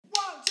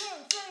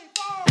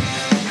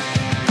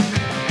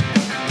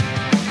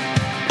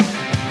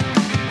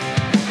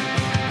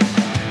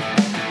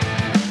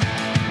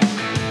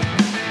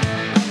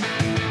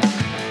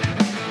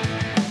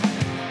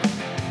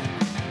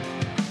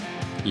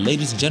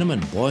Ladies and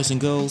gentlemen, boys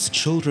and girls,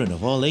 children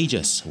of all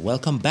ages,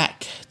 welcome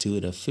back to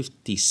the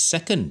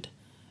 52nd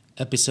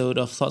episode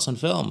of Thoughts on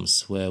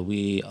Films, where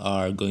we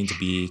are going to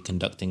be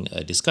conducting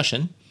a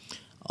discussion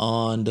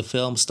on the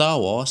film Star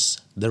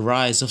Wars, The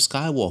Rise of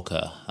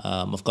Skywalker.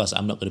 Of course,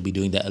 I'm not going to be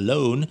doing that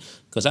alone,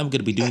 because I'm going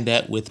to be doing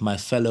that with my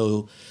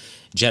fellow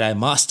Jedi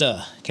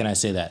Master, can I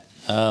say that?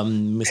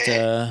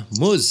 Mr.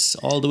 Muz,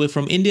 all the way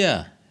from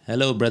India.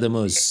 Hello, Brother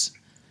Muz.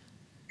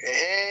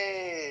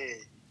 Hey!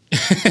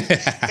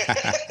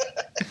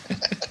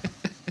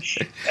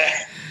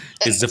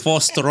 Is the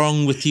force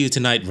strong with you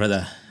tonight,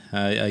 brother?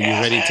 Are you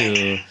ready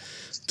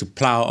to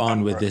plow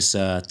on with this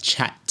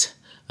chat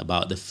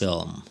about the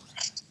film?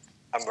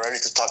 I'm ready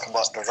to talk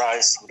about the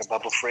rise of the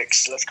bubble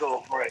freaks. Let's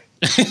go for it.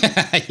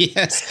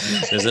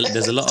 Yes,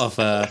 there's a lot of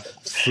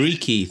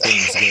freaky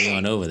things going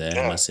on over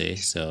there, I must say.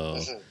 So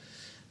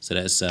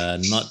that's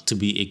not to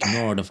be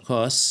ignored, of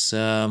course.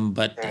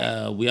 But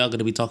we are going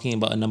to be talking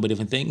about a number of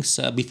different things.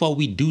 Before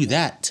we do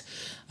that,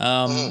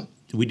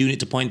 we do need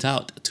to point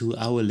out to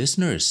our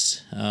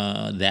listeners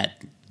that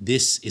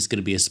this is going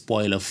to be a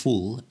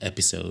spoiler-full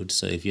episode.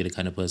 So if you're the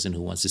kind of person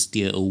who wants to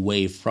steer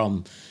away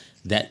from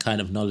that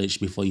kind of knowledge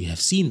before you have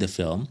seen the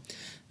film,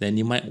 then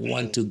you might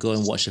want to go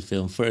and watch the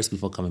film first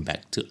before coming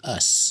back to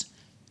us.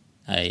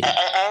 I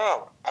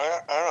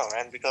don't know,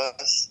 man,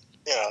 because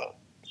I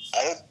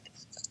don't.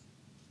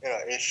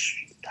 If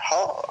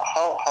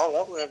how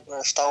long have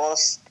Star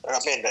Wars? I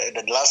mean,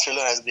 the last film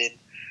has been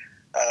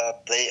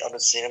played on the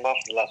cinema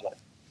for the last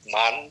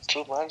month,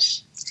 2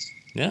 months.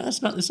 Yeah,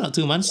 it's not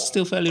 2 months.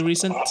 Still fairly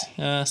recent.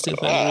 So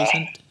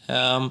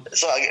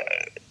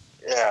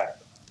yeah.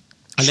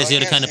 Unless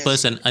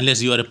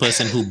you're the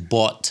person who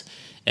bought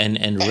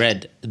and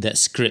read that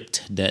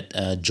script that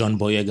John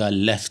Boyega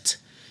left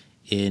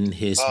in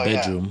his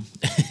bedroom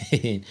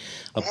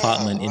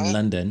apartment in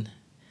London.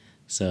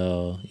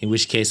 So, in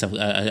which case,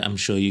 I'm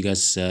sure you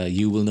guys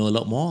you will know a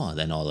lot more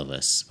than all of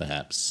us,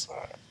 perhaps.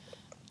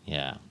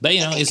 Yeah, but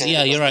you're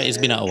right. It's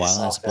been out a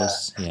while, I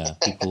suppose. Yeah,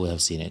 people will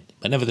have seen it.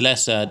 But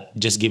nevertheless,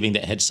 just giving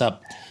that heads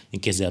up in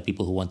case there are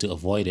people who want to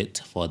avoid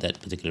it for that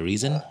particular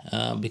reason.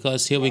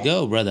 Because here we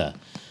go, brother.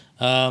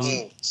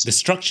 The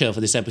structure for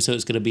this episode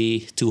is going to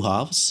be two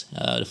halves.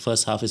 The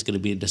first half is going to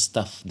be the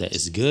stuff that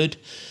is good.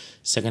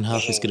 Second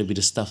half is going to be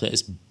the stuff that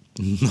is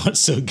not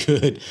so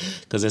good,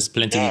 because there's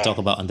plenty to talk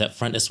about on that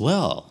front as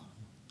well.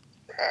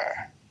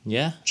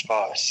 Yeah?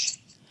 Surprise.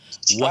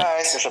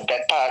 There's a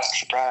bad part.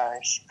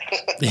 Surprise.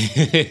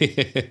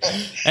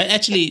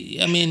 Actually,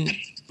 I mean,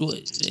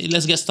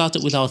 let's get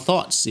started with our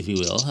thoughts, if you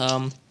will,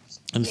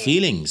 and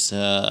feelings.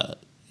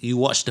 You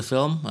watched the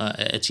film,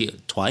 actually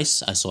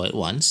twice. I saw it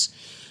once.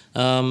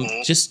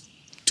 Just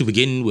to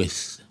begin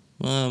with,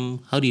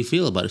 how do you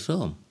feel about the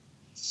film?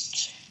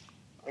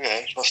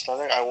 Okay, for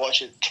starting, I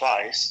watched it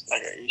twice.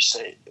 Like you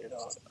said,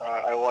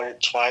 I watched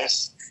it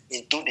twice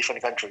in 2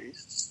 different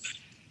countries.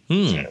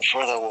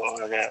 Furthermore,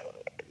 the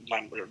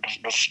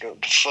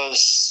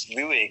first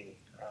viewing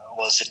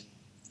was in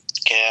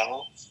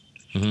KL.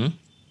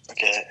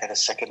 Okay, and the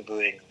second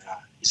viewing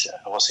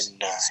was in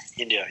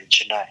India, in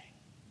Chennai.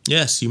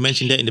 Yes, you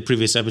mentioned that in the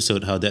previous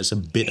episode, how that's a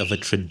bit of a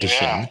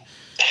tradition. Yeah.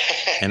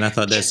 And I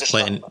thought that's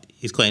quite an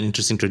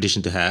interesting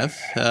tradition to have.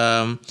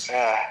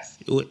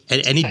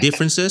 Any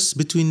differences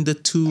between the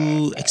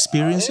two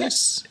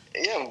experiences?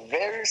 Yeah,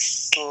 very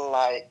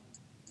slight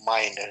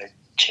minor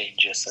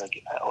changes, I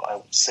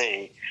would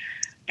say,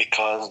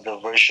 because the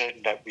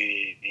version that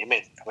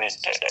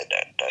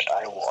that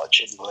I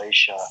watch in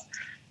Malaysia,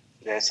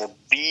 there's a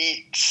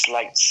bit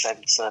slight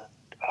censored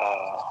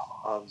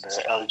on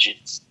the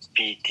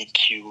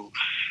LGBTQ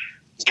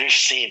brief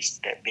scenes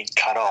that been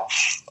cut off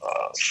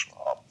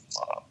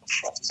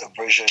from the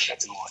version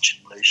that we watch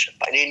in Malaysia.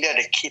 But in India,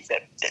 they keep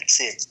that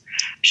scene,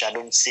 which I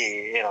don't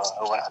see.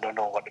 I don't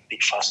know what the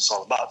big fuss is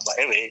all about. But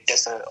anyway,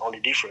 that's the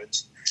only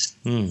difference.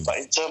 But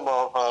in terms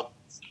of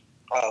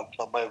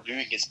my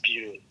viewing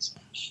experience,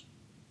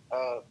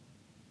 to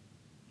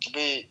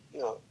be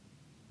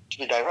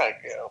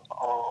direct,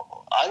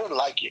 I don't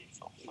like it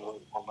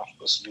on my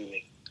first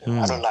viewing.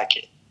 I don't like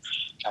it.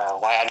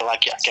 Why I don't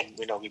like it, I can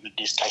we will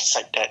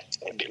dissect that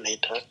a bit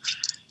later.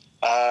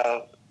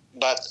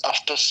 But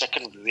after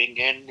second viewing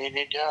in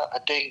India, I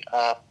think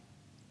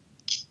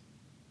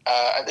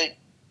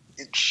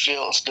it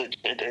feels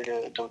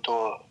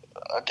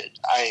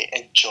I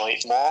enjoy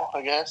it more.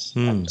 I guess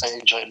I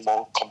enjoy it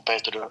more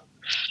compared to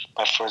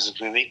my first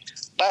viewing.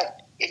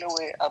 But in a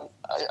way,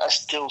 I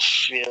still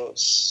feel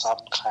some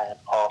kind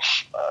of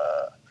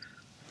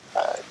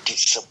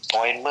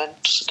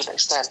disappointment to a certain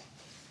extent.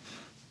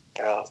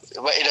 But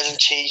it doesn't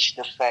change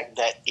the fact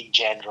that in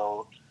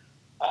general,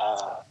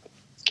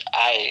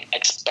 I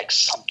expect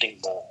something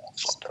more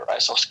from the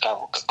Rise of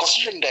Skywalker,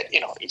 considering that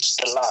it's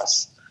the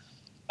last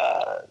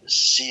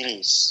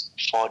series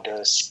for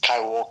the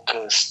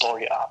Skywalker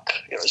story arc.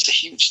 It's a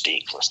huge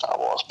thing for Star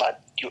Wars,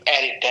 but you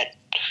added that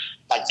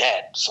like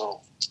that.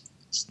 So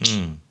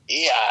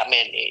yeah, I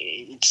mean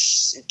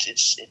it's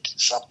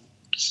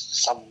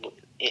some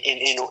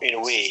in a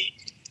way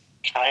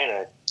kind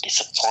of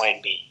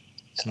disappoint me.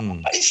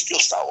 But it's still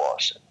Star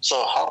Wars.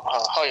 So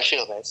how you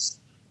feel, man,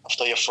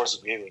 after your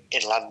first viewing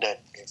in London?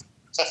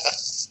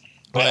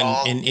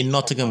 Well, in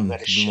Nottingham,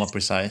 to be more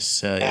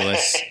precise, it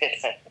was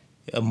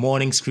a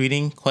morning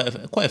screening.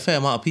 Quite a fair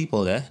amount of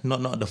people there.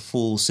 Not the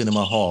full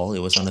cinema hall. It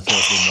was on a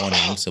Thursday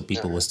morning, so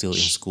people were still in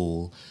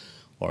school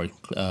or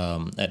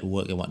at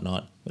work and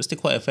whatnot. But still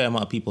quite a fair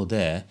amount of people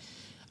there.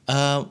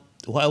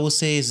 What I will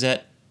say is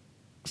that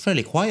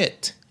fairly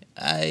quiet.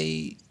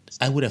 I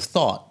would have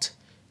thought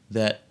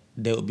that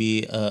there would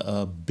be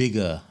a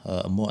bigger,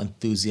 a more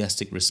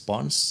enthusiastic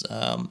response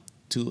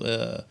to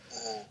a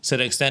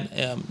certain extent.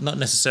 Not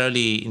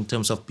necessarily in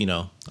terms of,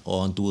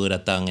 orang tua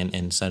datang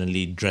and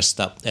suddenly dressed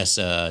up as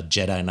a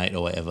Jedi Knight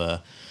or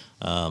whatever.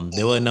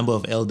 There were a number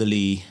of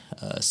elderly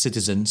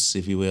citizens,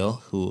 if you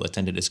will, who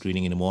attended the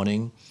screening in the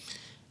morning.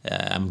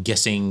 I'm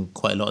guessing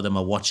quite a lot of them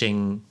are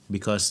watching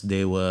because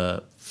they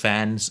were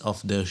fans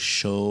of the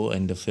show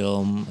and the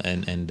film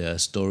and the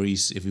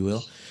stories, if you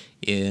will,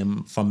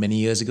 from many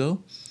years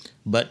ago.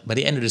 But by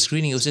the end of the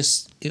screening,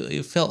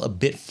 it felt a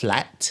bit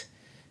flat.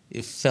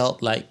 It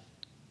felt like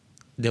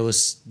there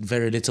was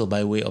very little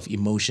by way of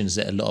emotions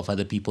that a lot of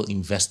other people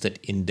invested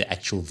in the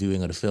actual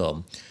viewing of the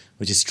film,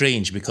 which is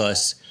strange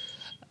because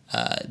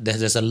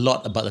there's a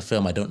lot about the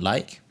film I don't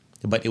like,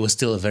 but it was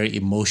still a very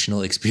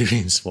emotional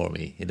experience for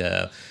me.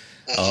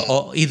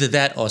 Or either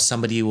that or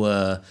somebody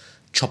were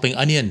chopping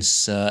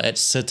onions at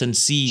certain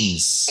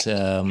scenes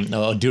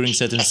or during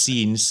certain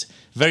scenes.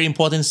 Very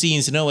important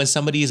scenes, when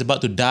somebody is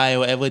about to die or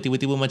whatever,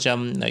 tiba-tiba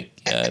macam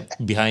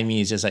behind me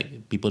is just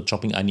like people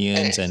chopping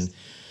onions and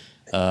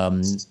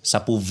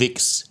sapu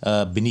Vicks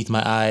beneath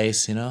my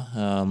eyes,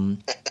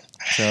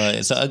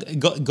 So it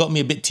got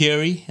me a bit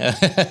teary.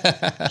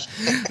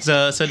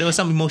 So there were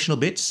some emotional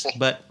bits,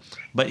 but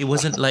it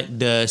wasn't like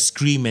the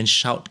scream and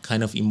shout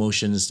kind of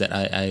emotions that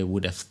I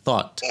would have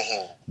thought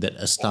that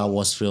a Star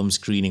Wars film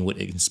screening would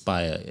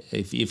inspire.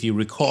 If you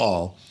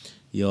recall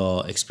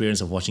your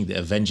experience of watching the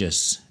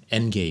Avengers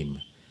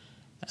Endgame,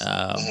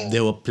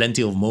 there were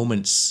plenty of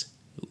moments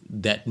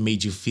that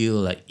made you feel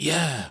like,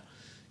 yeah,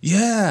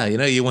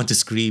 you want to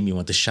scream, you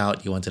want to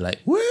shout, you want to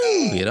woo,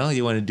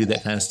 you want to do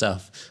that kind of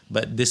stuff.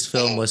 But this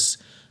film was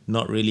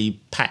not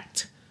really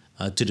packed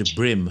to the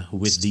brim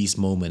with these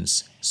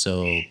moments.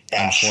 So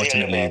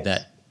unfortunately,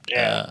 that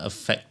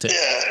affected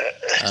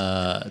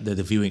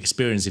the viewing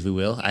experience, if you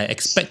will. I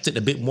expected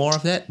a bit more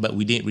of that, but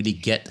we didn't really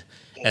get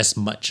as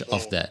much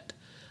of that.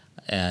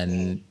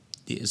 And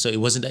so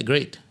it wasn't that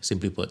great,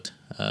 simply put.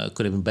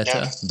 Could have been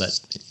better, but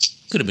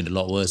could have been a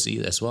lot worse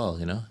as well,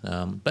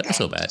 But not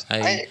so bad.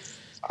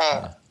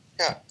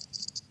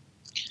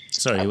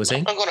 Sorry, you were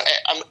saying? I'm gonna add,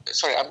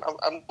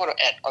 I'm gonna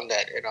add on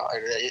that.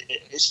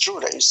 It's true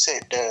that you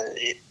said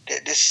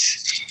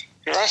this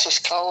Rise of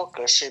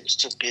Skywalker seems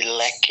to be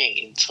lacking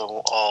in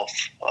terms of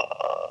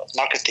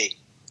marketing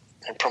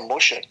and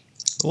promotion.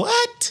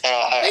 What?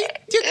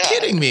 You're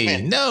kidding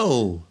me?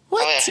 No.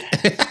 What?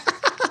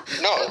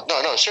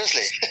 No,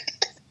 seriously.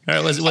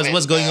 All right,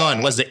 what's going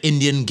on? What's the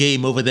Indian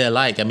game over there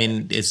like? I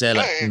mean, is there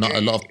not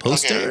a lot of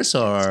posters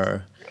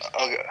or?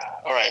 Okay.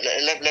 All right.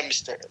 Let me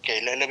start.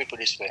 Okay. Let me put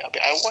it this way.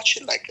 I watched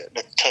it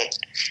the third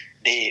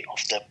day of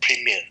the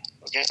premiere.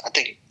 Okay. I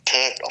think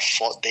third or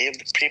fourth day of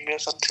the premiere,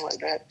 something like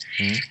that.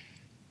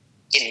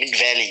 In Mid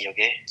Valley.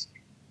 Okay.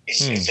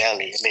 In Mid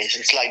Valley. I mean,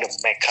 it's like the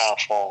mecca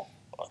for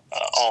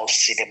all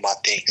cinema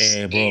things.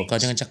 Bro, kau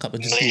jangan cakap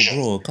macam tu,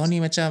 bro. Kau ni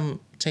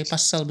macam cari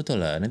pasal betul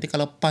lah. Nanti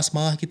kalau pas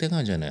marah kita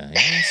kan macam mana?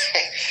 Yes.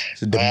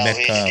 So the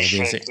mecca.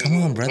 Come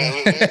on, brother.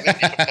 We're in a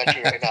different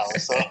country right now,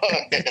 so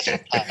that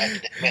doesn't apply.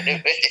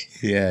 Anyway.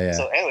 Yeah.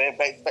 So anyway,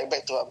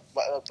 back to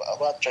what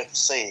I'm trying to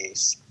say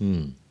is,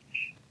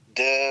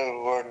 there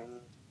were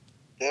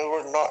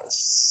not a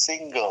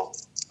single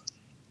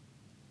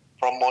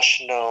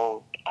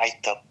promotional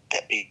item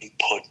that we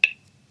put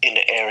in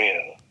the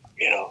area,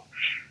 in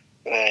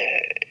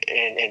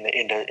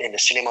the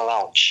cinema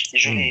lounge.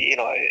 Usually,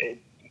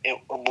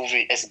 a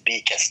movie as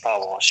big as Star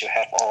Wars, you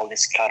have all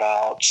these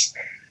cutouts.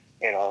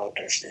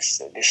 There's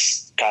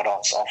this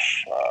cutouts of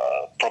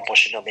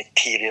promotional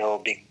material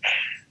being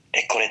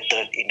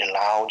decorated in the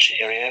lounge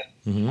area.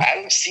 I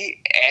don't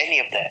see any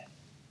of that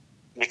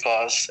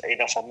because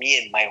for me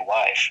and my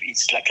wife,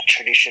 it's like a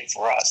tradition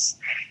for us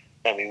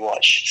when we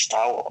watch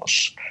Star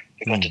Wars.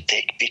 We're going to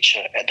take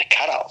picture at the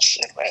cutouts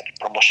and at the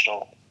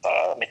promotional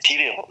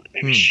material,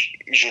 which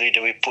usually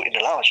we put in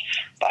the lounge.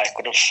 But I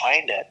couldn't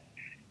find that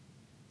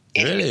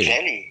in Really?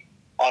 Valley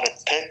on the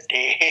third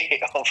day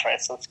of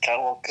Rise of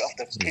Skywalker of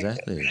the premiere.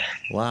 Exactly.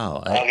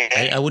 Wow.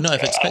 I would not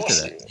have expected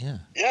that. Yeah.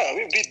 Yeah,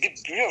 we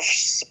were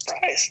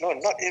surprised. No,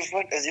 not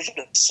even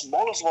the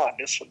smallest one.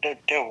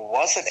 There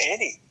wasn't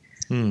any.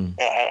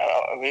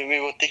 We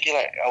were thinking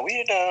are we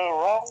in the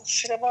wrong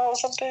cinema or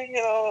something?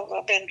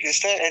 Is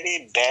there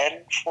any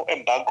ban for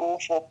embargo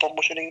for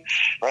promoting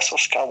Rise of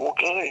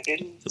Skywalker?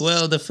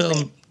 Well, the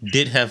film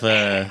did have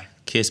a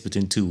kiss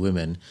between two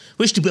women,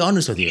 which, to be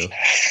honest with you,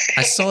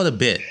 I saw the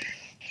bit.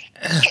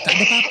 Tak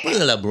ada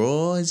apa-apa lah,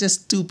 bro. It's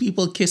just two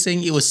people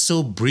kissing. It was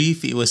so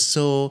brief. It was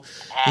so...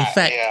 In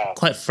fact,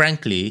 quite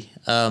frankly,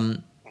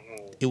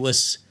 it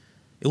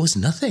was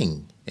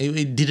nothing.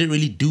 It didn't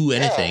really do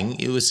anything.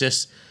 It was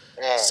just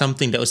Yeah.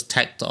 something that was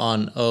tacked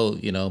on. Oh,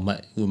 we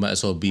might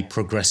as well be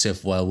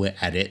progressive while we're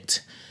at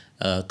it,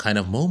 kind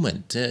of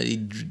moment.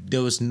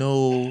 There was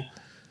no.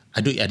 I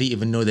didn't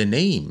even know their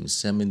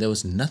names. I mean, there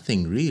was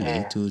nothing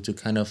really to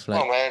kind of like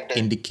Oh man,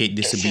 indicate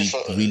this to that be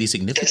scene is, really that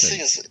scene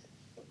significant. is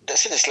that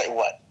scene is like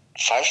what,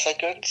 5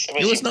 seconds? I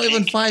mean, It was you not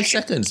even blink, 5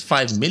 seconds,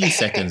 5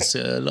 milliseconds,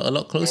 a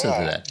lot closer to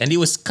yeah, that, and it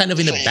was kind of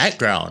in the so you,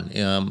 background.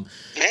 It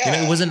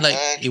yeah, wasn't like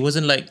and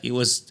it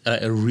was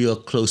a real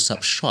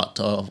close-up shot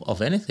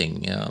of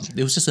anything.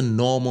 It was just a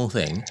normal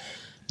thing,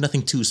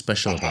 nothing too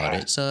special about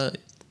it. So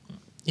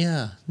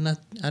yeah, not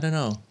I don't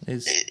know.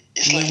 it's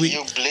like We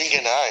you blink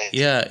an eye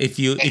yeah. and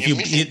you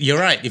miss it. You're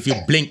right. If you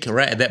blink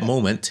right at that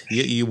moment,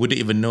 you wouldn't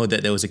even know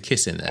that there was a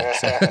kiss in there.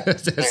 So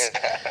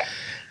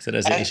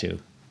that's the And issue.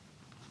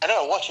 and then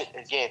I watch it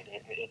again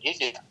in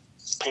India.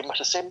 Pretty much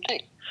the same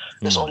thing.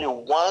 There's Mm. only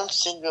one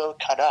single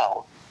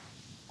cutout,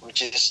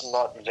 which is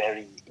not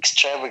very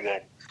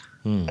extravagant.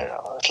 Mm.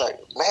 It's like,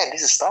 man,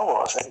 this is Star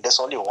Wars, and there's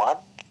only one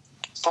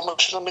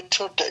promotional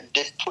material that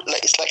they put.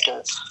 Like it's like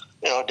a,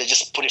 they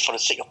just put it for the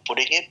sake of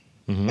putting it.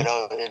 Mm-hmm.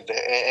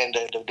 And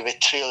the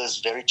material is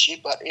very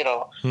cheap, but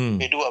Mm.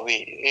 we do what we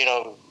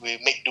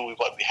make do with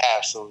what we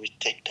have. So we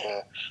take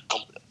the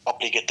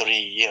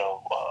obligatory,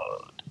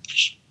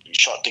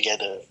 shot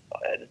together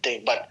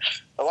thing. But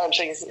what I'm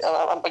saying is,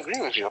 I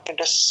agree with you. I mean,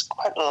 there's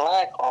quite a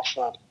lack of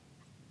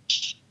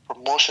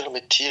promotional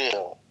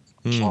material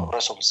for Mm.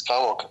 Rise of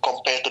Skywalker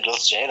compared to the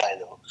Last Jedi,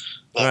 though.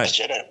 The Right. Last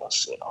Jedi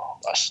was, it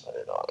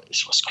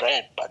was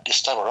grand, but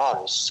this time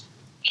around was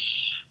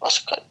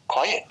quite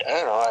quiet. I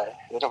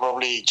don't know.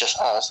 Probably just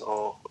us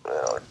or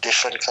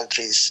different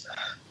countries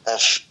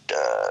have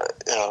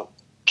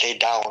played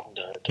down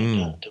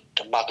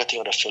the marketing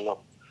of the film.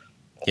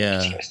 Yeah.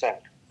 To an extent.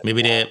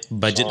 Maybe their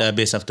budget So-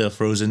 based after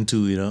Frozen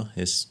 2,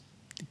 it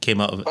came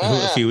out a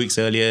yeah. few weeks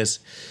earlier.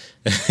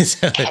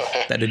 So,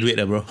 tak ada duit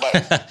dah, bro.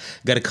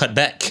 Gotta cut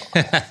back.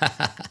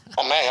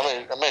 Oh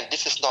man, I mean,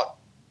 this is not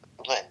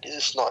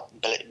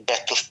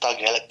Battlestar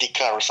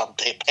Galactica or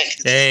something. Man. This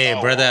is Hey, Star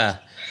Wars. brother.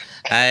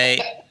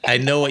 I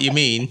know what you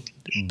mean,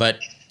 but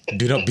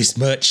do not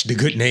besmirch the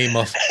good name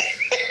of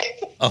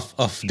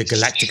the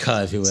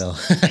Galactica, if you will.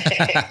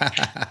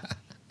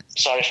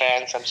 Sorry,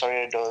 fans. I'm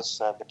sorry those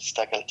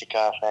Battlestar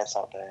Galactica fans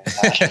out there.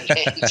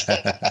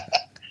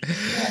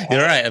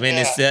 You're right. I mean,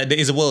 there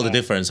is a world of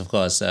difference, of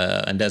course,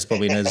 and that's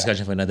probably another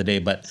discussion for another day.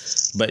 But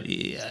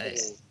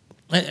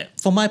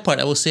for my part,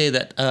 I will say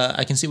that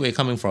I can see where you're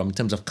coming from in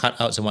terms of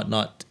cutouts and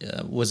whatnot.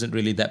 Wasn't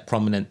really that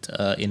prominent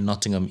in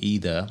Nottingham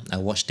either. I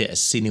watched it at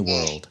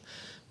Cineworld,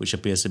 which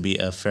appears to be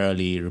a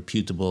fairly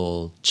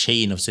reputable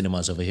chain of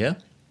cinemas over here.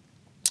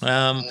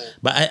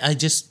 But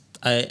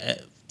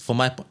for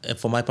my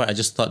part, I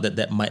just thought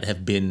that might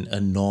have been a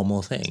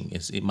normal thing.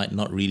 It might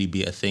not really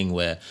be a thing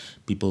where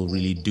people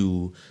really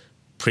do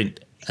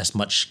print as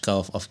much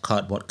of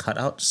cardboard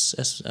cutouts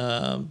as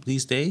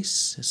these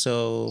days.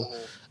 So,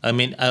 I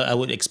mean, I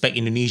would expect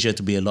Indonesia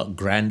to be a lot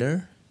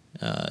grander.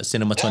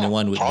 Cinema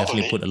 21 would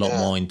definitely probably, put a lot yeah.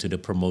 more into the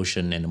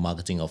promotion and the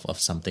marketing of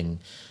something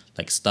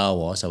like Star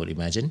Wars, I would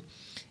imagine.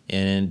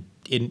 And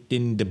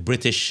in the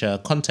British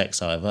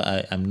context,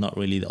 however, I'm not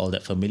really all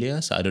that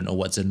familiar, so I don't know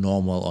what's a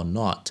normal or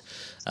not.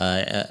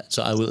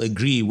 So I will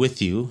agree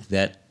with you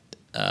that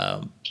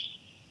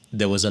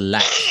there was a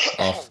lack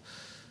of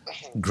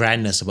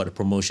grandness about the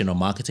promotion or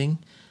marketing,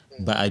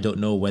 but I don't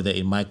know whether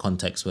in my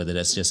context whether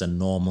that's just a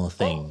normal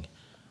thing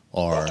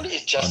or Probably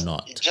it's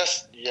not.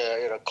 just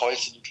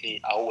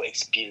coincidentally our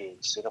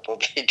experience.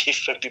 Probably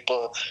different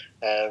people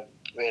have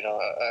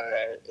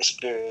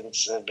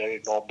experience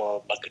very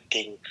normal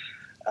marketing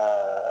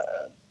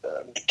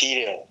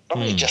material.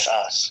 Probably just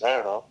us. I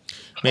don't know.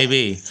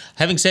 Maybe.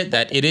 Having said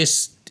that, it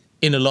is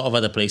in a lot of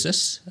other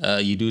places.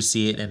 You do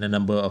see it in a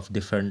number of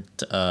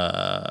different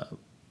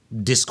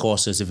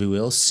discourses, if you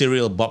will.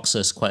 Cereal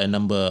boxes, quite a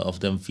number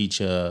of them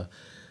feature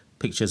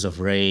pictures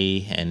of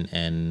Rey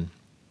and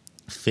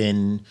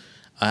Finn.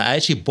 I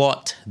actually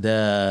bought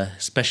the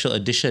special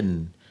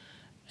edition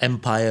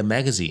Empire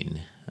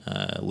magazine,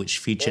 which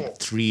featured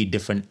 3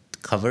 different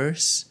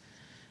covers,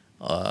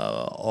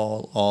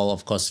 all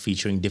of course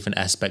featuring different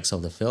aspects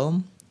of the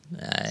film.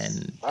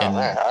 And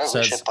Man, I so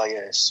wish it's-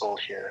 Empire is sold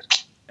here.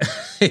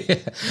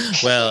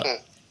 well,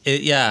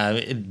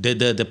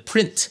 the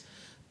print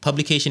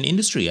publication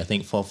industry, I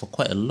think, for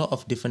quite a lot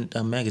of different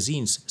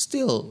magazines,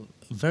 still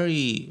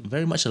very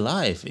very much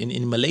alive.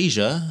 In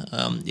Malaysia,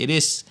 it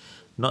is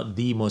not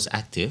the most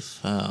active,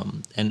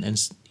 and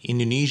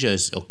Indonesia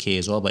is okay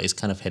as well, but it's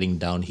kind of heading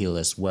downhill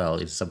as well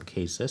in some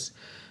cases.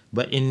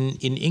 But in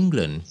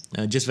England,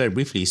 just very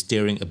briefly,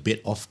 steering a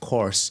bit off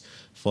course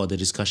for the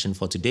discussion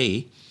for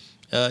today,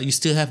 you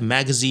still have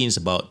magazines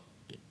about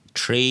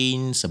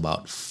trains,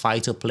 about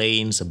fighter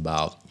planes,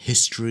 about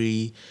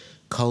history,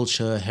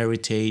 culture,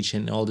 heritage,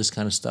 and all this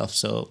kind of stuff.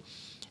 So,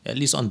 at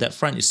least on that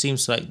front, it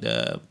seems like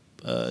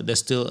there's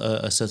still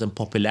a certain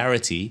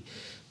popularity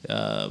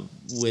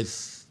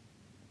with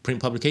print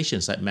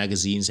publications like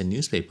magazines and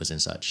newspapers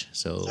and such.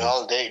 So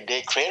Well,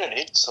 they created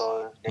it,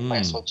 so they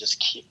might as well just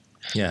keep.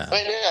 yeah, I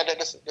mean, yeah,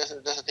 that's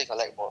the thing I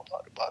like more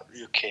about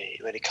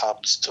UK when it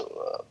comes to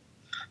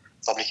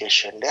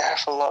publication. They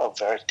have a lot of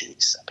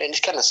varieties. I mean, it's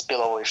kind of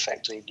spillover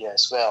effect to India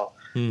as well,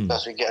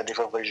 because we get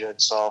different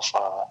versions of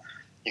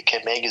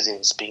UK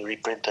magazines being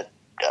reprinted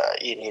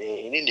in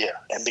India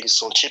and being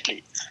sold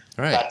cheaply.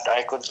 right. But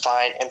I couldn't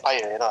find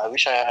Empire. I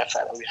wish we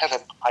have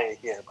Empire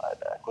here, but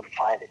I couldn't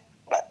find it.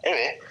 But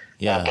anyway,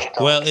 Yeah.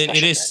 Well,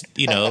 it is,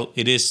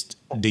 it is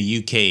the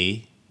UK.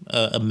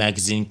 A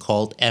magazine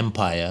called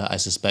Empire, I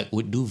suspect,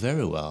 would do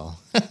very well.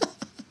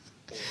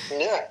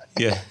 Yeah.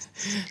 Yeah.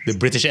 The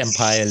British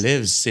Empire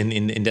lives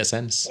in that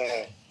sense.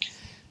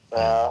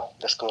 Well,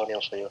 that's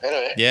colonial for you.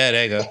 Anyway. Yeah,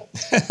 there you go.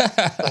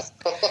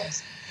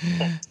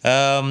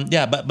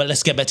 Yeah, but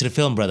let's get back to the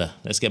film, brother.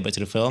 Let's get back to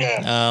the film.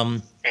 Yeah.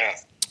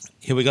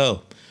 Here we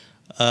go.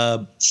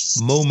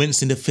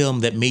 Moments in the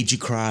film that made you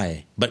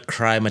cry, but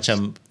cry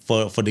macam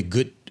for the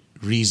good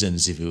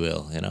reasons, if you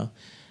will,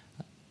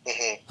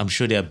 I'm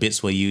sure there are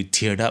bits where you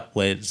teared up,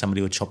 where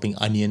somebody was chopping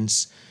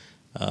onions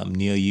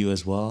near you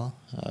as well.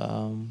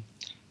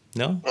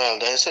 No? Well,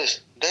 the answer is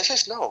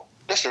no.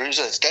 That's the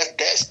reasons.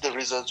 That's the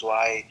reasons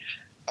why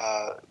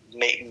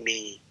made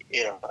me,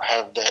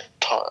 have that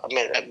thought.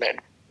 I mean,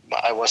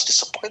 I was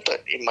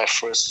disappointed in my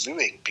first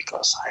viewing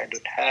because I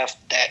don't have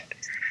that,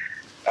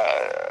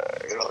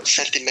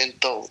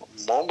 sentimental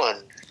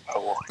moment.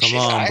 Come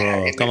on,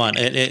 bro. Come on.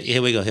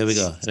 Here we go.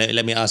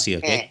 Let me ask you,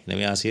 okay? Let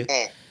me ask you.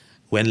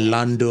 When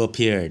Lando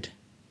appeared,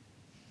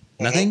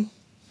 nothing?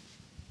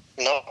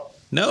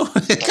 No?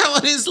 Come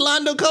on, it's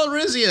Lando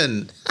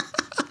Calrissian.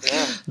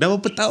 Dah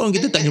berapa tahun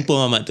kita tak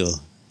jumpa Mamat tu?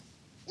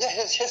 Yeah,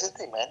 here's the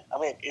thing, man. I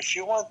mean, if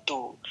you want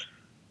to,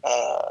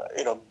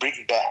 bring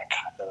back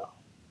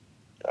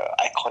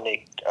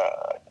iconic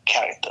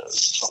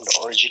characters from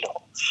the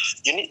original,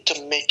 you need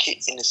to make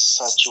it in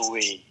such a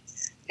way.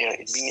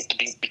 It need to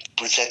be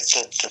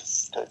presented.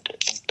 The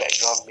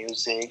background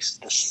music,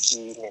 the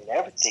scene, and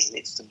everything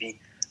needs to be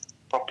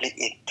properly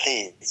in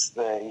place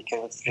where you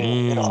can feel,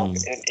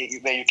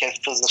 where you can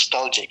feel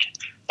nostalgic,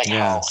 like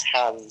how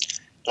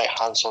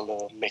Han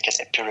Solo make an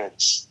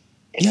appearance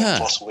in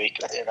Force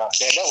Awakens. That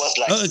was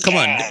like. Oh, come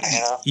on!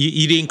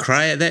 You didn't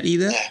cry at that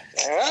either?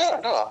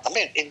 No. I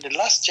mean, in the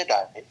Last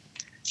Jedi,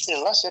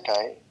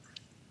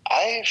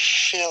 I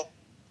feel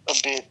a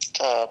bit,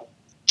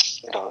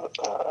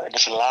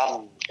 there's a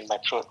lump in my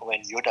throat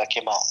when Yoda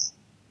came out.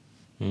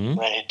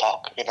 When he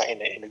talked, in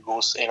the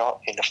Ghost, in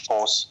the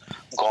Force,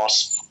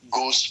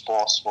 Ghost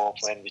Force form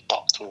when we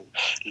talk to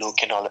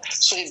Luke and all that.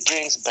 So it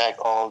brings back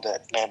all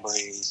that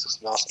memories.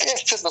 It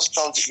feels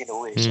nostalgic in a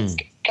way. So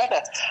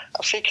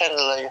I feel kind of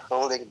like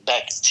holding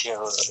back a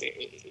tear,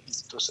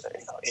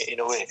 in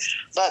a way.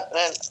 But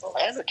when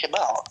Andrew came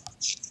out,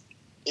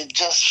 it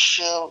just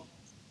felt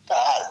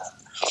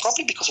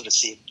probably because of the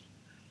scene.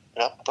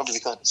 The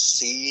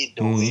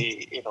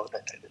way,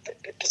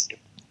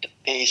 the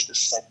pace, the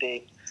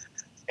setting.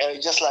 And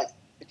it's just like,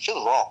 it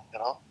feels wrong, I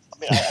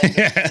mean, I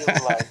just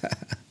feel like,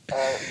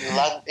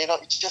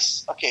 it's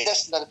just, okay,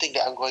 that's another thing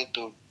that I'm going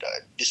to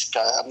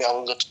discuss. I mean,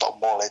 I'm going to talk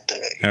more later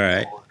in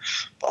the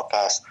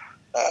podcast.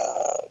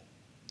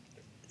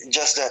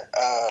 Just that,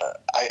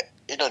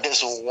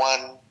 there's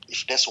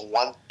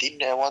one thing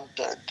that I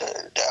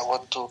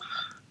want to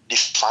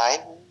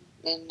define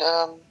in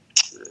the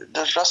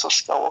Rise of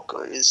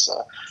Skywalker is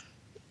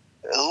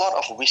a lot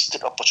of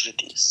wasted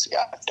opportunities.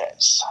 Yeah,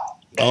 that's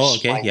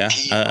okay. Yeah,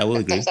 I will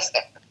agree.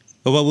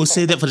 Well, we'll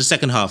save that for the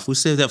second half.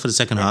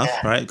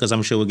 Right? Because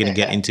I'm sure we're going to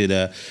get into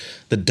the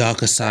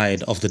darker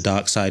side of the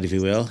dark side, if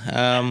you will.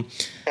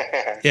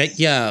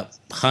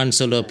 Han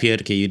Solo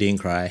appeared. Okay, you didn't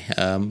cry.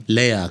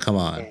 Leia, come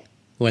on.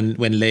 When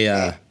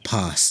Leia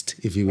passed,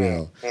 if you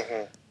will,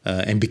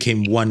 and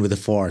became one with the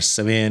Force.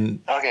 I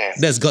mean,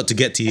 that's got to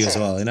get to you as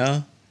well,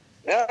 Yeah.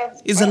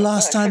 It's the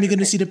last time you're going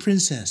to see the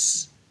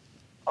princess.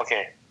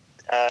 Okay.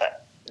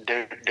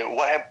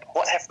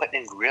 What happened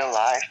in real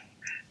life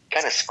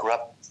kind of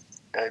scrubbed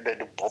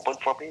the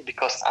moment for me,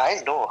 because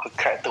I know her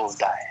character will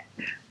die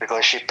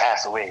because she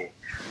passed away.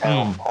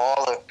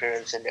 All her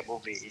appearance in that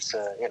movie is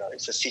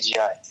it's a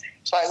CGI.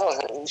 So I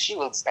know she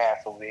will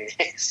pass away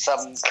at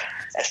some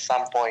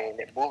point in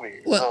that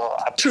movie. Well,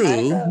 so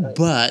true,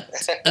 but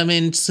I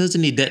mean,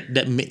 certainly that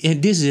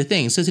and this is the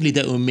thing. Certainly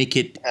that will make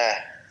it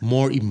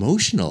more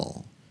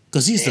emotional,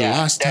 because this is the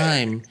last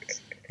time.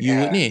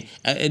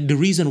 The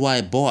reason why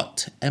I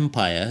bought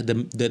Empire,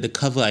 the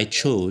cover I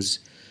chose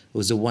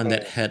was the one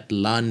that had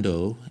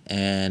Lando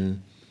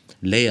and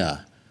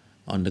Leia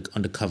on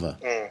the cover,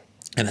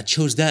 and I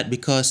chose that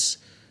because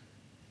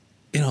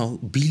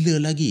bila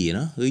lagi,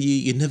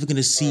 you're never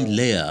gonna see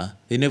Leia,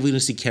 you're never gonna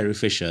see Carrie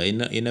Fisher,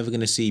 you're never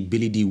gonna see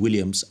Billy D.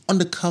 Williams on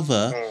the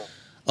cover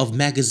of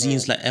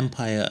magazines like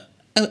Empire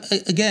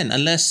again,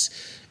 unless.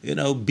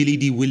 Billy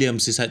D.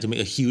 Williams decided to make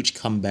a huge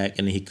comeback,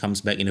 and he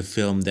comes back in a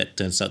film that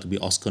turns out to be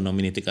Oscar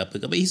nominated. But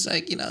he's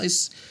like,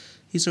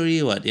 he's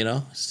already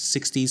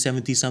 60,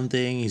 70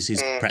 something. He's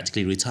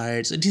practically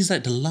retired. So this is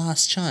like the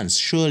last chance.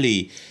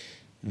 Surely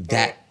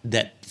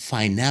that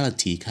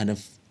finality kind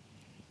of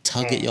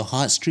tug at your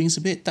heartstrings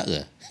a bit, tak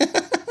ke?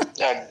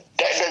 I'm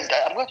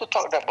going to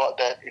talk about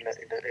that in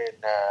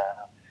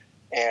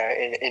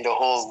the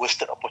whole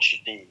wasted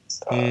opportunity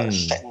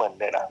segment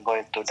that I'm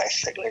going to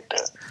dissect later.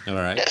 All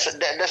right. That's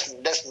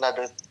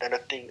another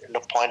thing, the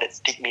point that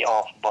ticked me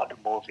off about the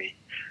movie.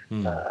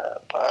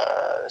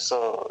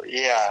 So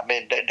yeah, I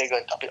mean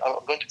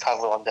I'm going to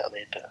cover on that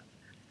later.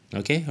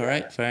 Okay, all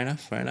right, fair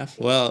enough.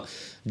 Well,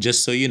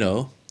 just so you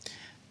know,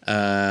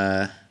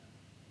 I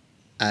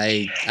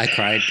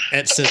cried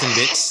at certain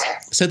bits.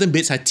 Certain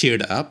bits I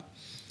teared up.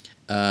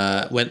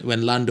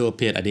 When Lando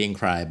appeared, I didn't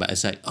cry, but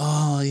it's like,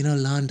 oh,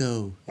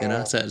 Lando,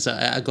 So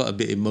I got a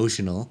bit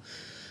emotional.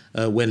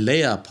 When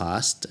Leia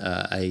passed,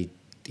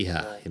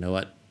 you know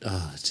what?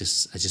 I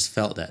just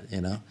felt that,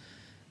 and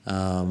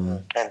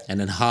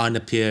then Han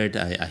appeared.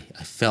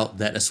 I felt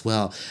that as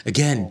well.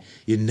 Again,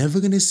 you're never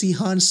gonna see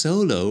Han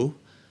Solo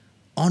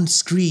on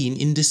screen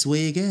in this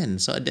way again.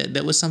 So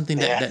that was something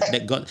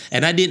that got,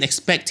 and I didn't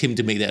expect him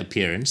to make that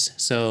appearance.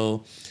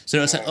 So it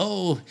was like,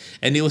 oh,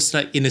 and it was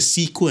like in a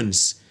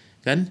sequence.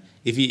 Kan?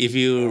 If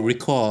you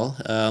recall,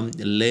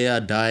 Leia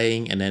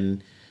dying and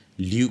then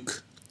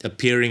Luke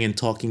appearing and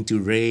talking to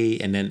Rey,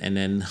 and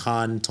then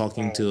Han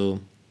talking to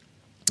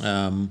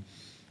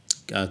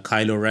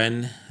Kylo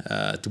Ren,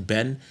 to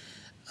Ben.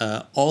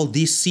 All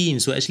these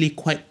scenes were actually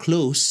quite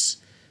close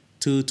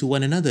to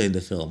one another in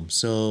the film.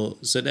 So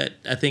that,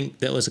 I think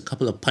that was a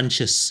couple of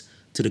punches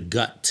to the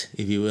gut,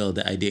 if you will,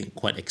 that I didn't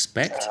quite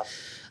expect.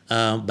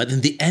 But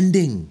then the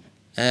ending,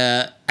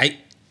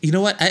 you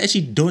know what? I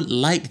actually don't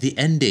like the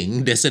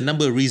ending. There's a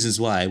number of reasons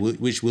why,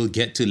 which we'll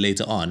get to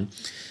later on.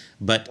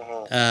 But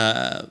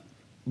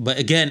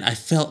again, I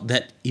felt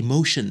that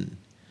emotion.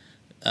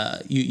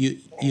 You're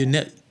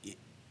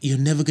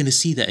never gonna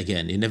see that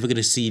again. You're never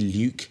gonna see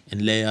Luke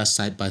and Leia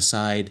side by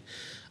side,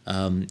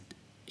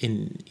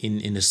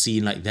 in a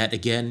scene like that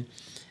again.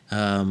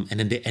 And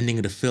then the ending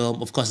of the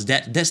film, of course,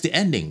 that's the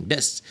ending.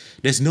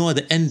 There's no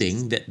other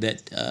ending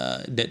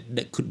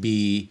that could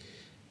be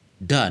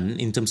done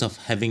in terms of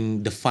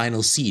having the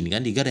final scene.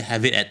 Kan? You got to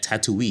have it at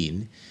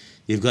Tatooine.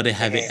 You've got to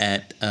have it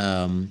at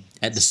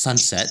the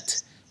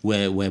sunset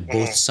where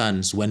both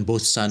suns, when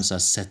both suns are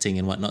setting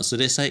and whatnot. So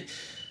there's like,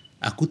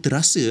 aku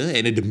terasa,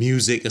 and then the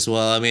music as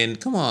well. I mean,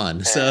 come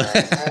on. So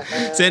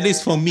at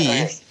least for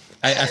me,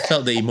 I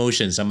felt the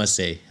emotions, I must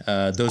say.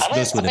 Those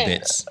were the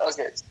bits.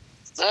 Okay.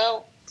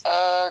 Well,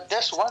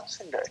 there's one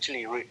thing that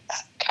actually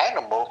kind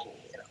of moved me.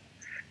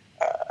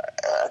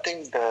 I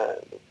think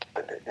the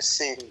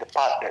scene, the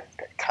part that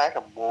kind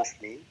of moved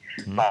me,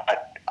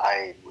 but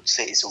I would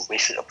say it's a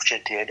wasted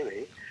opportunity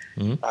anyway.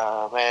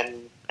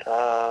 When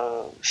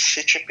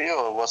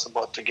C-3PO was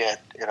about to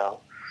get,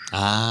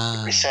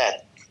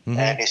 reset,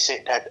 and he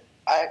said that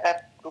I am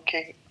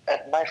looking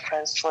at my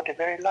friends for the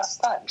very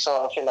last time.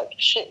 So I feel like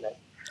shit, man.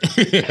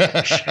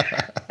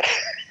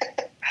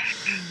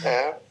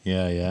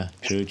 Yeah,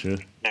 true.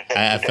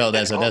 I felt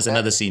that. So that's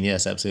another scene.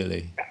 Yes,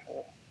 absolutely.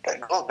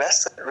 That gold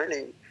bastard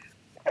really,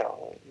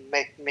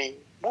 make me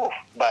move.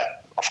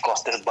 But of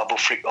course, there's Babu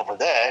Freak over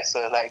there.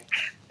 So like,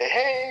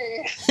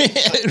 hey.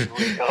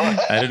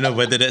 I don't know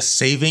whether that's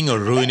saving or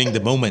ruining the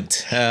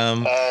moment.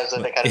 So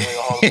they kind of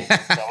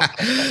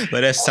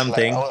but that's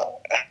something.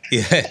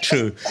 Yeah,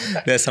 true.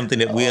 That's something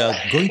that we are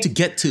going to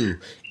get to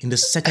in the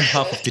second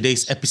half of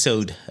today's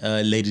episode,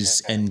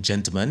 ladies and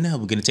gentlemen.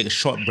 We're going to take a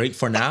short break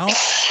for now,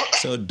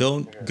 so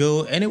don't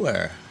go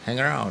anywhere. Hang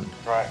around.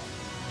 Right.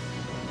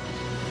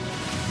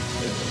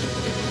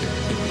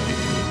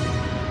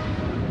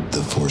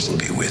 The Force will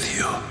be with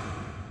you.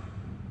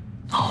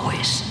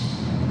 Always.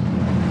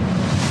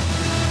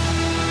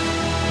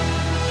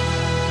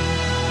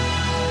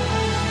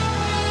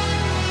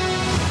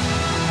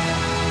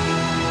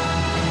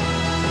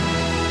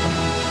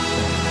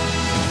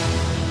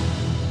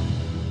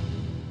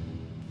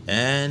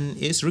 And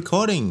it's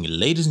recording.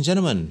 Ladies and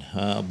gentlemen,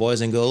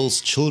 boys and girls,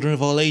 children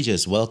of all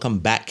ages, welcome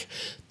back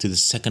to the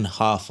second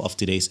half of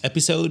today's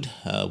episode,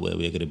 where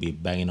we're going to be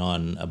banging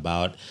on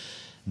about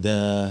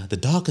the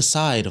darker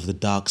side of the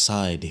dark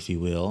side, if you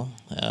will.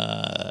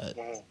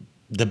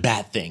 The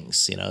bad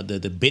things,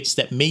 the bits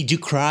that made you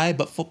cry,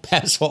 but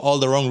perhaps for all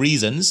the wrong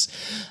reasons.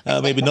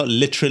 Maybe not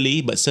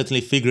literally, but certainly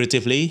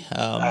figuratively.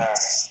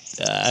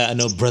 I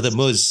know Brother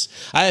Muz.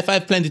 I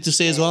have plenty to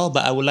say as well,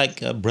 but I would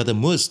like Brother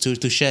Muz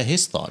to share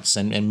his thoughts,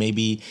 and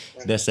maybe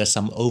there's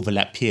some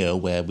overlap here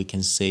where we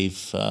can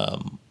save,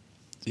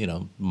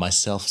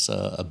 myself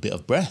a bit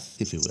of breath,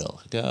 if you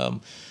will.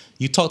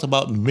 You talked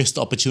about missed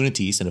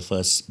opportunities in the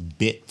first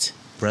bit,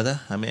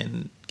 brother. I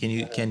mean, can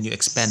you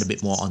expand a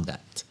bit more on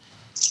that?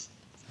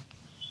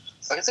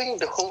 I think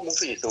the whole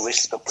movie is a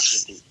wasted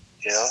opportunity,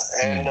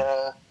 and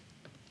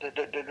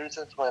the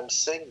reason why I'm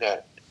saying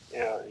that,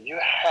 you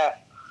have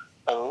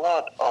a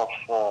lot of,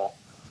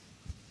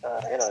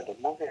 the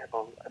movie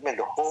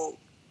the whole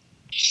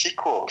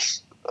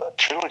sequels,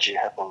 trilogy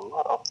have a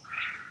lot of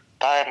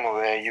time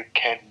where you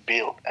can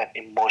build an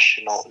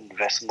emotional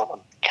investment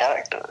on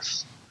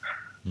characters.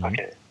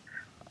 Okay.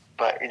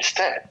 But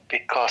instead,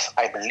 because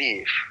I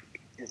believe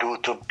due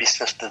to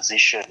business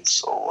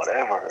decisions or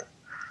whatever,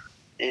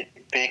 it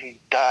being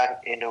done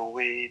in a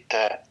way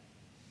that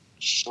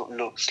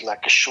looks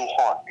like a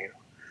shoehorn.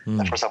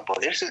 Like for example,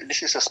 this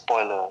is a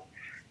spoiler.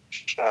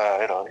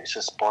 It's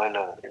a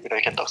spoiler.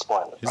 You can talk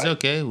spoiler. It's right?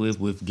 okay.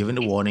 We've given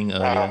the warning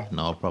earlier.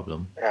 No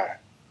problem. Yeah.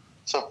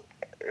 So,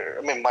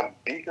 my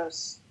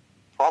biggest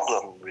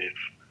problem with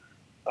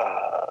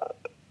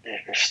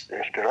if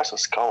the rest of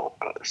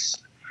Skywalkers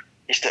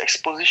is the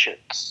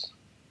expositions.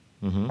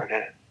 Mm-hmm.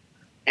 Okay.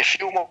 If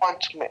you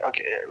want to make,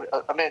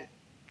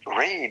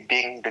 Rey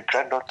being the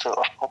granddaughter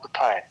of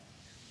Palpatine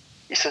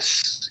is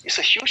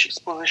a huge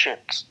exposition.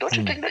 Don't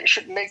you think that you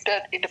should make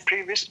that in the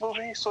previous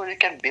movie so you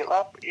can build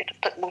up in the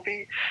third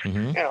movie?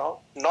 Mm-hmm.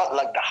 Not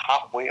like the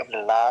halfway of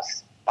the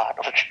last part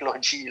of the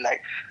trilogy.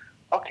 Like,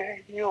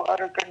 okay, you are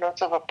the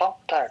granddaughter of a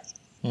Palpatine.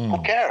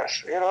 Who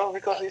cares?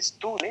 Because it's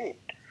too late.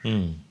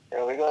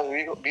 Because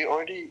we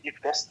already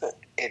invested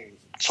in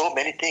so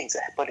many things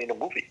that happened in the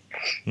movie.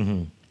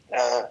 Mm-hmm.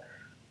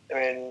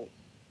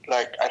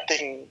 I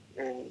think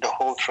in the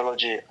whole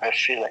trilogy, I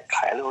feel like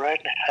Kylo Ren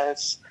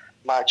has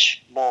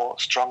much more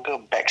stronger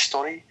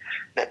backstory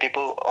that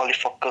people only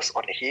focus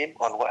on him,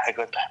 on what is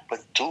going to happen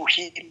to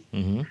him.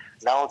 Mm-hmm.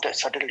 Now that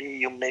suddenly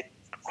you make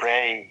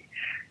Rey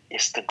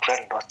is the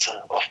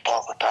granddaughter of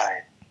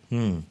Palpatine.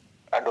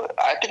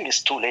 I think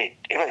it's too late.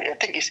 I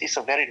think it's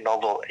a very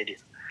novel idea.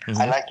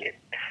 I like it.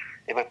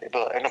 Even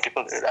people, I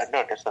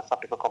know there's some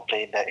people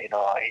complain that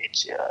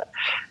it's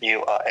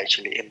you are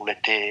actually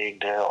emulating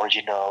the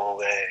original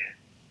where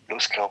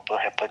Luke Skywalker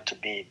happened to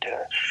be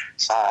the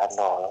son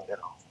or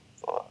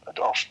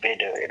of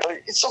Vader.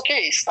 It's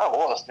okay. It's Star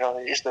Wars.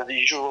 It's the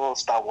usual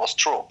Star Wars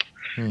trope.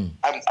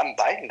 I'm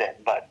buying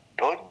that, but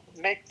don't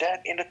make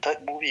that in the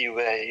third movie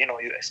where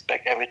you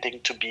expect everything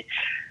to be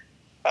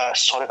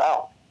sorted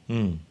out.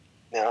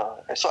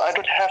 So I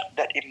don't have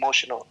that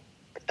emotional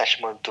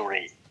attachment to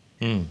Rey.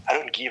 I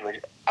don't give a.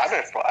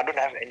 I don't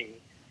have any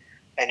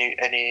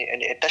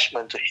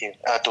attachment to him,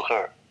 to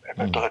her,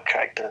 to her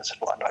characters and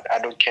whatnot. I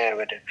don't care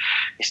whether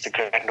it's the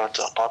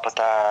granddaughter of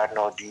Palpatine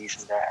or this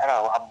and that.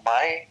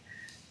 My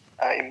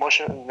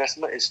emotional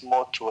investment is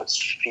more towards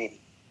Finn.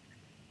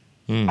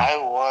 I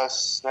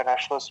was when I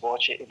first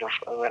watched it,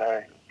 when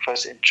I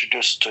first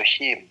introduced to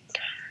him,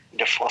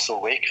 The Force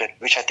Awakens,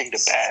 which I think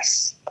the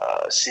best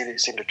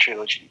series in the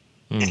trilogy,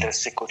 in the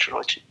sequel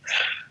trilogy.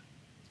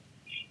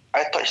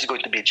 I thought he's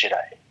going to be a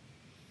Jedi.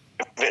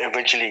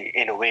 Eventually,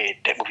 in a way,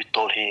 that movie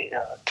told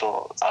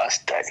us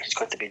that he's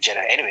going to be a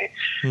Jedi anyway.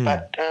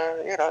 But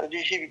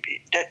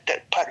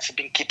that part is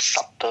being kept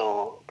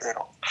subtle,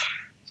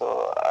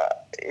 So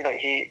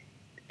he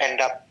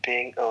ended up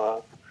being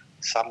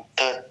some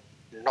third,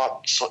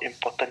 not so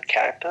important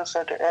characters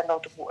at the end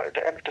of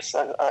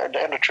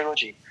the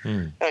trilogy.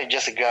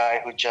 Just a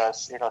guy who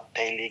just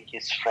tailing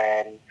his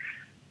friend,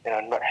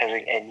 not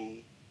having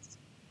any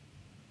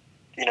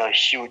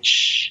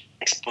huge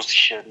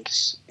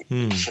expositions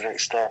to a certain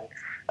extent.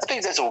 I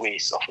think that's a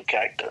waste of the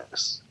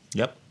characters.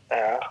 Yep.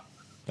 I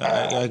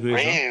agree.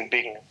 Rey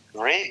being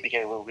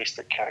a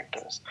wasted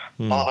characters.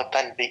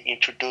 Palpatine being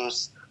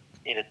introduced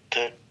in the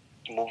third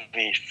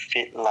movie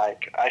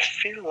I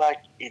feel like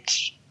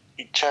it's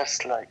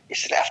just like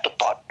it's an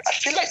afterthought. I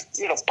feel like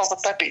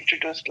Palpatine being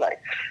introduced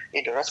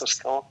in the Rise of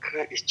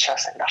Skywalker is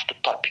just an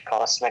afterthought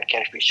because when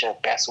Carrie Fisher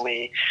passed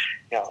away,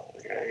 they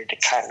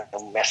kind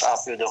of mess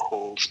up with the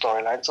whole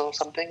storylines or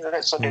something like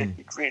that. So they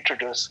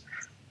reintroduce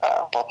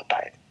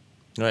Palpatine.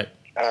 Right.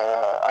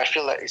 I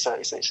feel like it's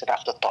an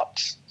afterthought.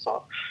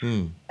 So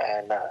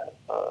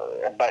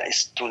but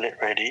it's too late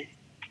already.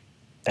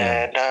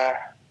 And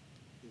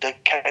the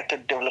character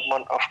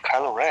development of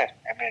Kylo Ren,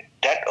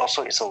 that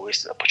also is a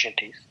wasted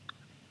opportunity.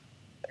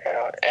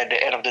 At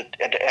the end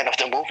of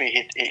the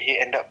movie, he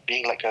ended up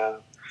being like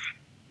a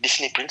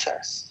Disney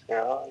princess. He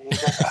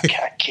just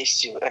I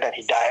kiss you, and then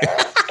he died.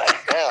 Like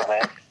hell,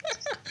 man.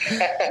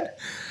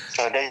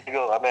 So there you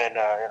go.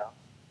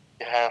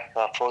 You have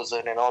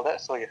Frozen and all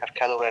that. So you have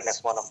Kylo Ren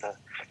as one of the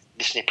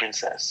Disney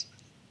princess.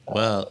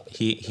 Well,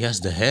 he has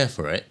the hair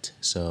for it,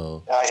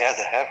 so. He has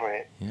the hair for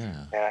it.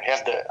 Yeah. He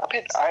has the.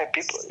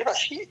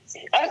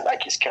 I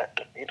like his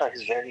character.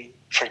 He's very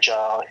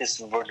fragile. He's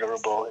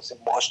vulnerable. He's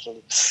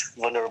emotionally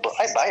vulnerable.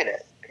 I buy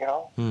that.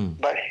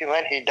 But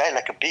when he died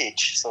like a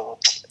bitch, so.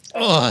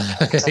 Oh,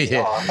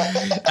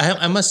 yeah.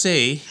 I must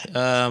say,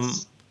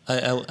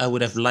 I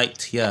would have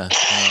liked,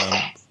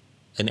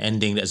 an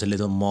ending that's a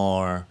little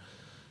more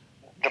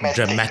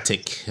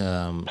dramatic.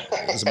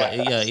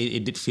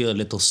 It did feel a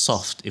little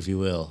soft, if you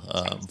will,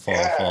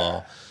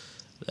 for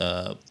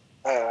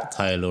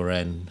Kylo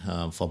Ren,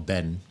 for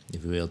Ben,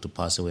 if you will, to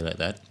pass away like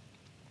that.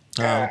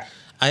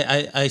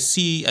 I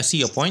see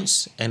your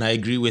points, and I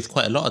agree with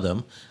quite a lot of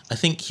them. I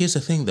think here's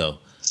the thing, though.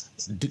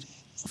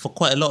 For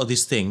quite a lot of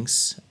these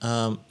things,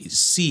 it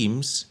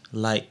seems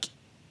like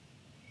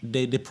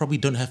they probably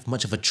don't have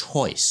much of a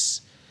choice,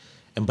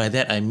 and by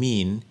that I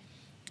mean.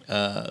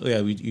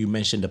 You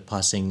mentioned the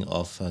passing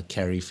of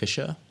Carrie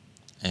Fisher,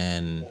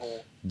 and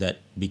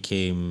that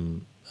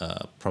became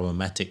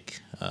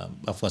problematic.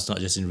 Of course, not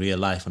just in real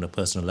life on a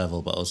personal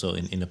level, but also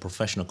in a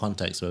professional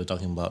context. Where we're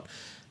talking about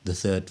the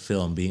third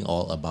film being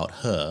all about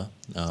her,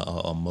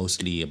 or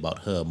mostly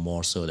about her,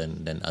 more so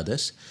than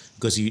others.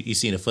 Because you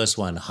see in the first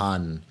one,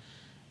 Han,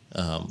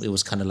 it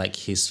was kind of like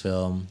his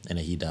film, and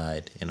then he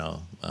died, and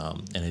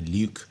then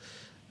Luke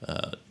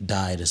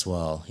died as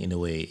well in a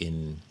way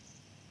in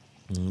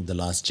The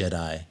Last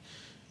Jedi.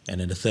 And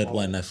then the third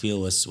one I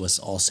feel was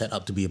all set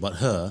up to be about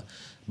her,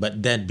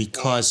 but then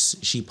because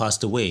she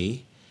passed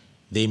away,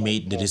 they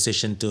made the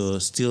decision to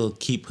still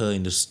keep her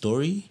in the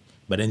story,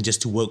 but then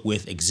just to work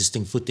with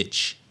existing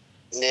footage.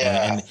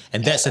 Yeah.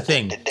 And that's the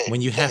thing.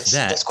 When you have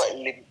that, that's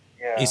quite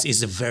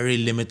it's a very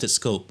limited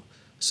scope.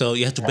 So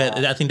you have to bear.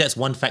 I think that's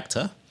one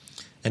factor,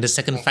 and the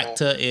second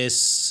factor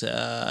is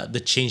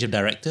the change of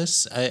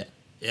directors. I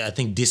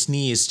think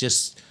Disney is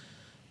just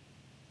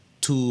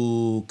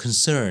too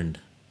concerned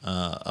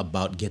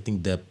about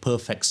getting the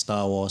perfect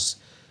Star Wars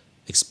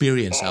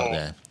experience out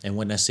there. And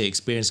when I say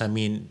experience, I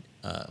mean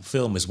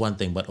film is one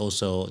thing, but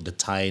also the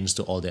tie-ins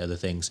to all the other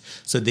things.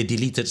 So they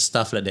deleted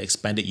stuff like the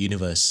expanded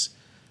universe,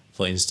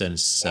 for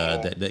instance,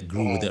 that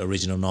grew with the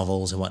original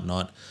novels and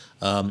whatnot,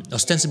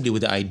 ostensibly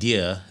with the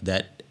idea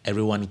that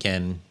everyone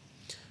can,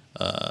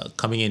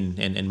 coming in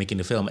and making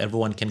the film,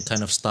 everyone can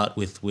kind of start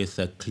with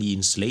a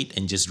clean slate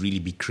and just really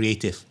be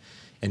creative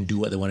and do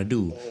what they want to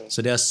do.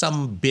 So there are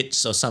some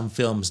bits or some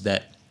films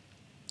that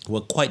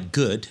were quite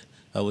good,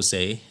 I would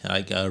say,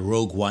 like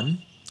Rogue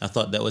One. I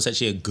thought that was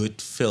actually a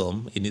good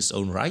film in its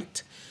own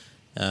right.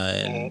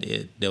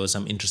 And there were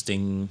some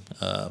interesting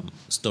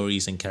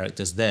stories and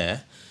characters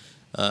there.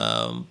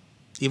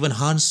 Even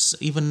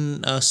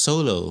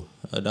Solo,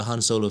 the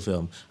Han Solo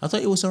film, I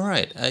thought it was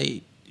alright.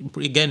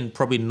 Again,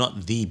 probably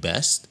not the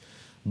best,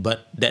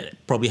 but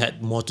that probably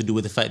had more to do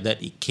with the fact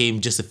that it came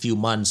just a few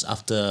months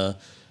after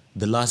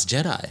The Last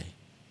Jedi.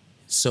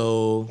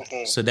 So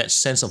that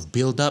sense of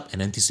build up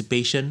and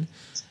anticipation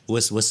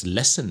was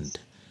lessened.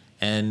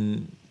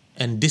 And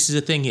this is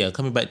the thing here,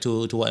 coming back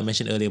to what I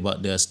mentioned earlier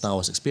about the Star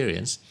Wars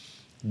experience.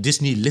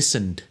 Disney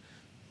listened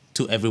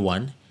to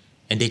everyone,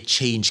 and they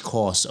changed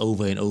course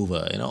over and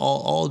over.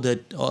 All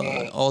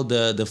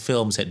the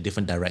films had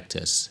different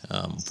directors.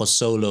 For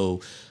Solo,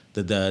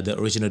 the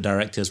original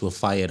directors were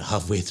fired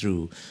halfway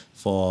through.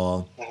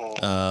 For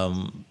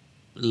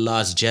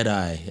Last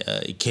Jedi,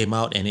 it came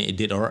out and it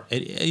did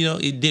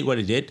it did what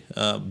it did.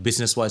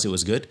 Business wise, it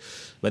was good,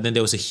 but then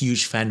there was a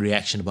huge fan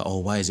reaction about,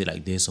 why is it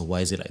like this, or why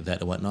is it like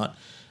that, or whatnot.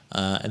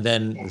 And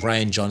then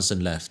Rian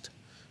Johnson left,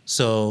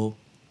 so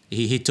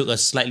he took a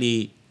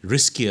slightly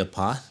riskier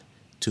path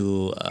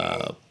to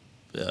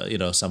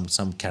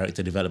some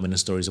character development and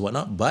stories and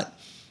whatnot. But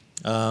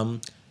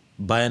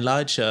by and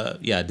large,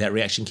 that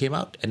reaction came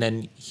out, and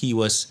then he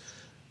was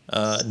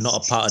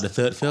not a part of the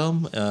third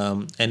film.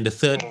 And the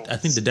third, I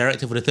think the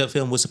director for the third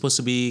film was supposed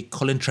to be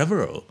Colin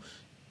Trevorrow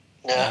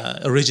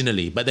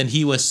originally, but then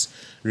he was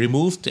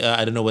removed.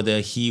 I don't know whether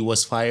he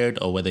was fired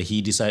or whether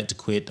he decided to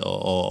quit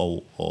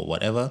or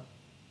whatever.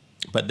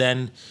 But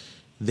then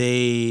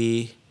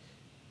they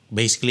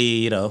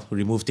basically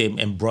removed him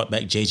and brought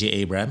back J.J.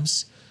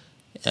 Abrams,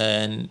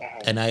 and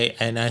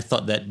I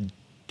thought that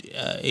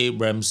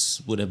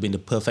Abrams would have been the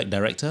perfect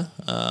director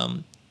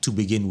to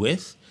begin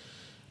with.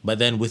 But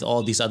then with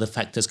all these other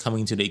factors coming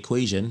into the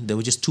equation, there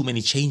were just too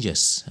many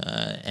changes.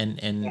 And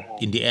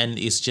in the end,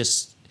 it's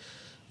just,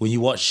 when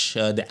you watch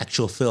the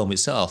actual film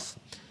itself,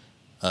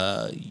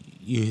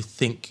 you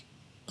think,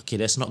 okay,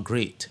 that's not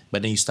great.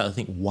 But then you start to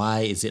think,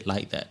 why is it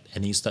like that?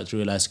 And then you start to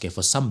realize, okay,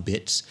 for some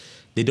bits,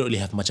 they don't really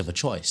have much of a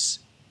choice.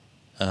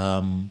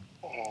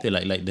 They're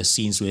like the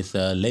scenes with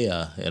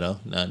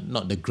Leia,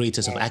 not the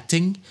greatest of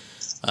acting,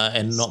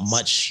 and not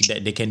much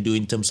that they can do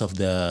in terms of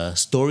the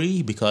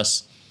story,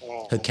 because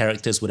her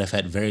characters would have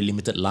had very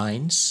limited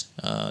lines.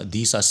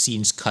 These are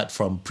scenes cut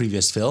from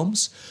previous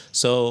films.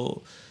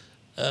 So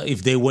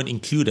if they weren't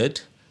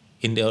included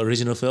in the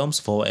original films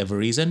for whatever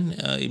reason,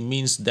 it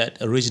means that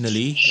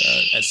originally,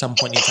 at some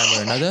point in time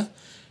or another,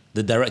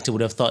 the director would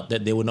have thought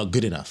that they were not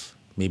good enough.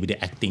 Maybe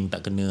the acting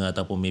tak kena,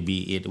 ataupun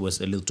maybe it was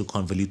a little too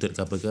convoluted ke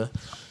apa ke.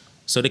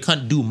 So they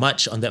can't do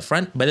much on that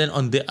front. But then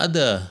on the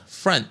other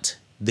front,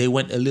 they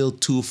went a little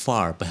too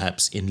far,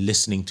 perhaps, in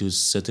listening to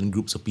certain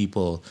groups of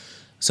people.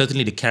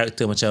 Certainly the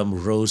character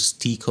macam Rose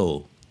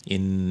Tico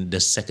in the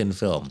second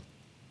film,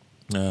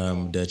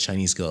 the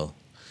Chinese girl.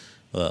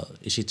 Well,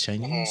 is she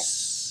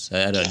Chinese?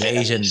 I don't know,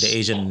 the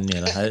Asian,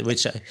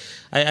 which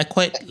I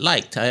quite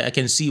liked. I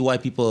can see why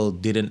people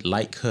didn't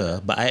like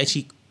her, but I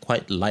actually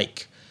quite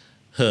like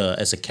her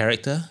as a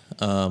character.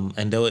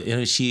 And there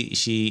were,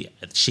 she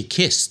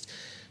kissed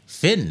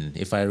Finn,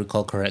 if I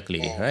recall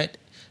correctly, right?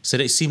 So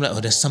it seemed like,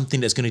 there's something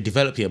that's going to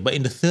develop here. But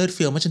in the third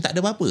film, macam tak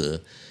ada apa-apa.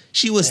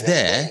 She was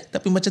there,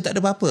 tapi macam tak ada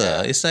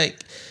apa-apa. It's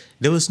like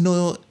there was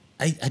no.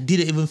 I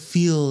didn't even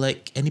feel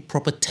like any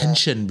proper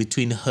tension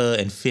between her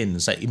and Finn.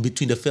 It's like in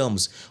between the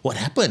films, what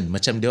happened?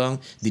 Macam diorang,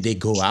 did they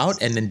go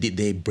out and then did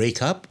they break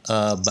up?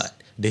 But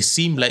they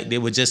seemed like they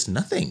were just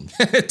nothing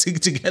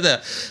together.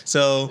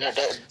 So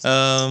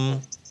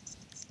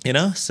You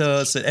know,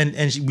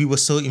 we were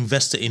so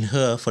invested in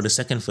her for the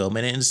second film,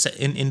 and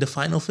in the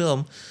final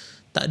film,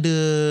 tak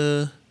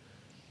ada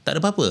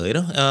apa-apa, you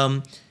know.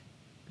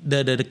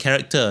 The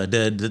character,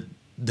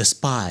 the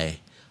spy,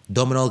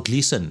 Domhnall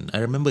Gleeson. I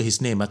remember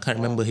his name. I can't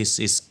remember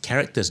his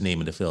character's name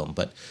in the film,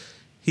 but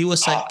he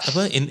was like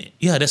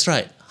that's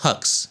right,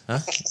 Hux.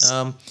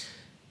 Huh?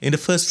 In the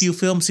first few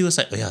films, he was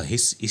like, he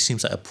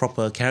seems like a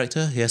proper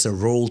character. He has a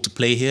role to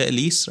play here at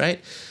least,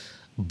 right?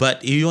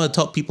 But if you want to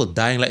talk people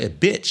dying like a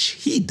bitch,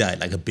 he died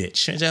like a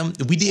bitch.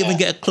 We didn't even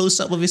get a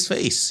close-up of his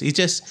face.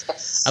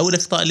 I would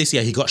have thought at least,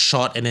 he got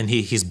shot and then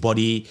his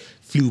body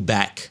flew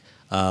back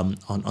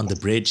on the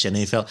bridge and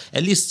then he fell.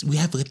 At least we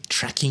have a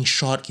tracking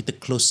shot, kita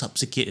close-up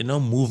sikit,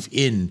 move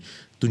in,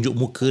 tunjuk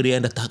muka dia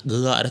yang dah tak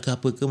gerak dah ke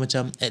apa ke,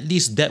 macam, at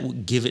least that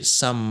would give it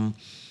some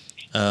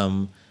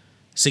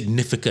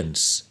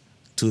significance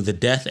to the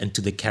death and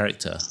to the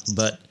character.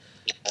 But,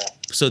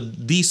 so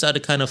these are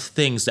the kind of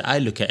things that I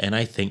look at and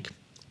I think,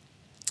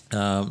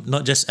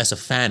 not just as a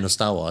fan of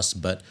Star Wars,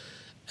 but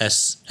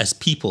as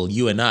people,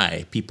 you and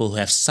I, people who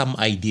have some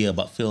idea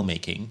about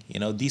filmmaking,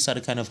 these are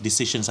the kind of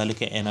decisions I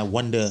look at, and I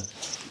wonder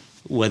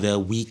whether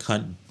we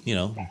can't,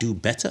 do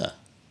better,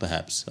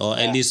 perhaps, or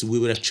at least we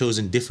would have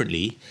chosen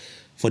differently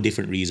for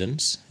different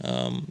reasons.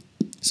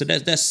 So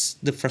that's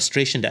the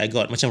frustration that I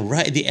got. Macam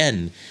right at the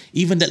end,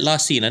 even that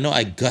last scene, I know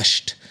I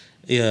gushed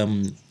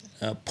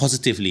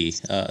positively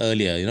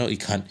earlier. You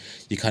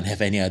can't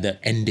have any other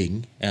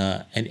ending,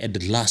 and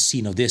the last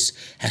scene of this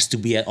has to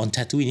be on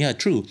Tatooine. Yeah,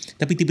 true.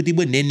 Tapi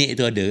tiba-tiba nenek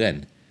tu ada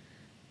kan.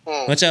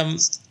 Macam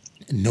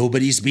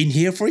nobody's been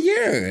here for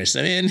years.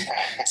 I mean,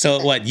 so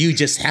what? You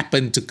just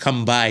happened to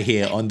come by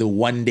here on the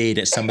one day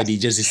that somebody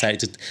just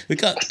decided to.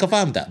 Kau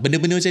faham tak?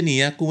 Benda-benda macam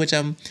ni,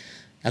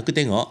 aku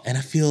tengok and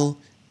I feel,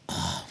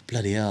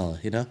 bloody hell,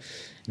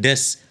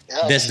 There's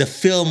the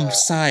film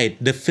side,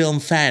 the film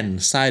fan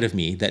side of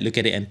me that look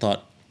at it and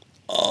thought,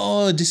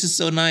 oh, this is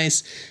so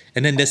nice.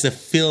 And then there's the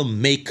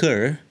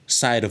filmmaker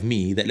side of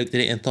me that looked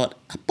at it and thought,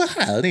 apa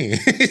hal ni?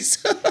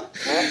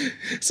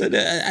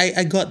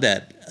 I got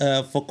that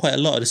for quite a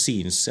lot of the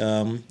scenes.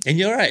 And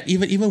you're right,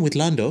 even with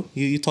Lando,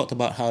 you talked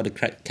about how the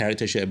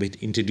character should be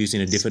introduced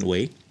in a different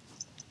way.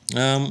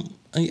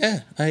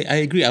 I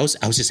agree. I was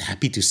just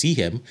happy to see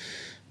him.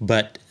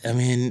 But, I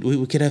mean, we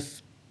could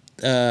have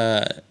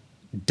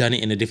done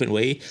it in a different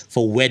way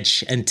for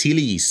Wedge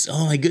Antilles.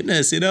 Oh my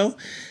goodness,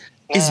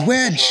 it's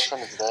Wedge.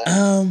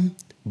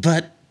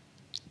 But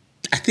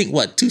I think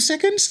 2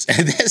 seconds,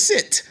 and that's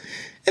it.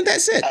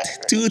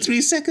 2 or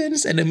 3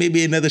 seconds, and then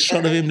maybe another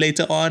shot of him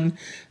later on.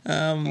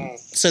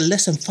 So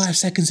less than 5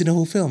 seconds in the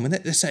whole film, and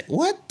that's like,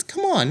 what?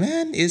 Come on,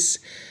 man! You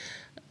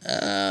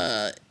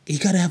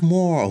gotta have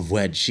more of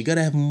Wedge. You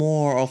gotta have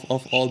more of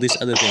all these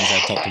other things I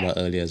talked about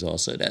earlier as well.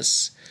 So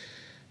that's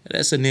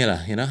a nail,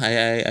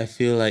 I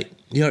feel like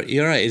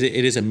you're right.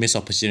 It is a missed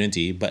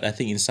opportunity, but I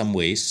think in some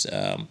ways,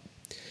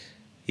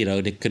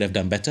 they could have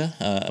done better.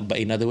 But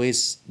in other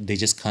ways, they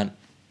just can't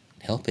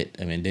help it.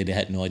 I mean, they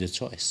had no other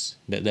choice.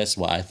 That's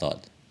what I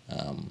thought.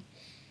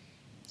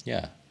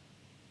 Yeah.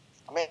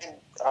 I mean,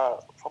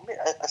 for me,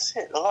 I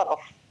see a lot of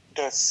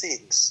the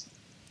scenes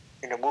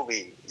in the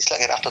movie. It's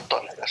like an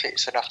afterthought. Like I say,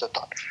 it's an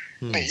afterthought.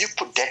 I mean, you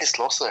put Dennis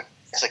Lawson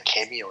as a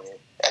cameo in.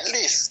 At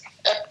least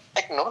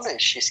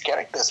acknowledge his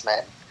characters,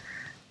 man.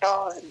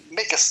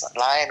 Make a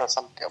line or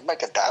something,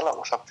 make a dialogue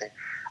or something.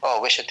 Oh,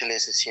 Wedge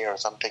Antilles is here or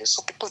something,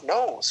 so people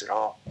knows,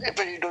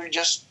 But you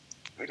just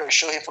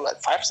show him for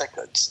like 5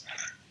 seconds,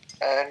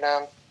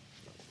 and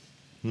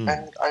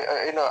and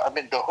I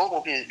mean, the whole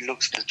movie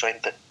looks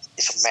disjointed.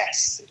 It's a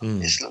mess.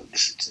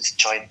 It's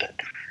disjointed.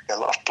 There are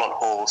a lot of plot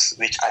holes,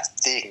 which I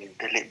think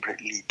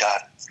deliberately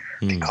done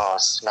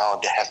because now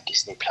they have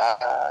Disney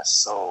Plus,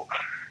 so.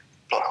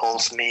 Plot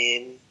holes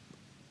mean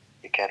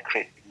you can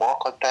create more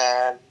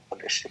content for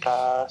Disney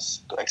Plus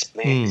to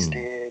explain these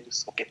things,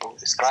 so people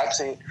describe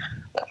it.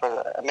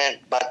 I mean,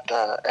 but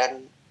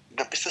and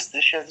the business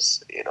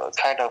decisions,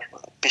 kind of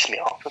piss me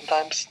off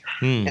sometimes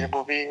in a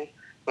movie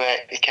where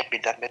it can be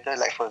done better.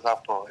 Like for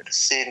example, the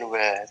scene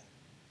where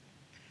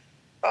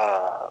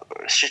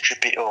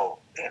C-3PO,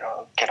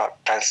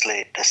 cannot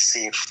translate the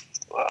Sith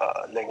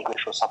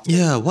language or something.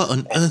 Yeah, what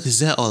on earth is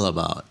that all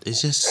about?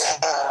 It's just.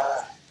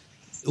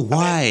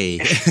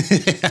 Why?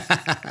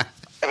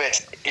 I mean,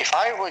 if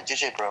I were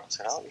J.J. Abrams,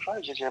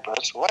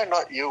 why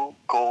not you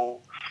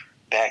go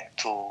back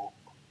to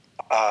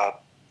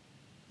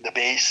the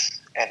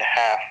base and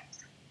have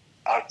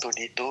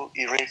R2-D2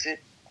 erase it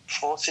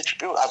for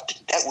C-3PO? I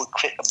think that would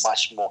create a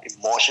much more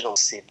emotional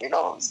scene.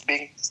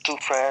 Being two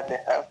friends, they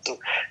have to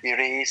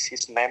erase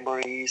his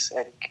memories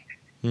and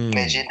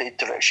imagine the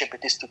interaction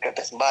with these two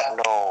characters.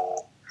 But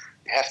no,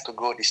 you have to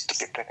go to this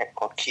stupid planet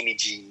called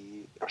Kimiji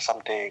or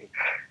something,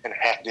 and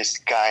have this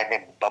guy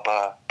named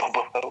Babu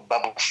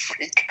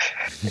Freak,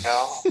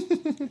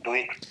 do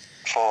it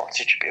for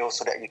C-3PO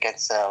so that you can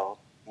sell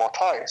more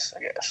toys,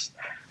 I guess.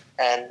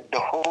 And the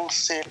whole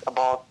scene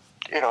about,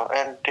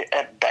 and the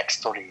add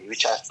backstory,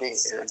 which I think,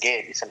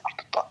 again, is an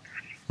afterthought.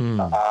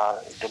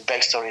 The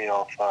backstory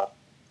of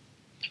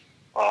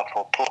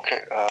for Poe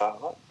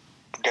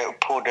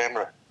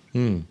Dameron.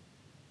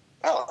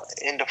 Well,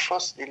 in the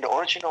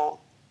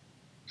original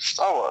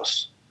Star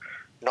Wars,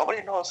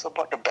 nobody knows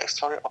about the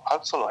backstory of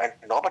Han Solo, and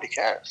nobody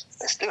cares.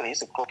 And still,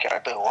 he's a cool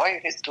character. Why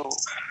you need to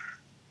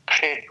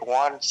create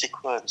one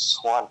sequence,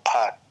 one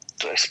part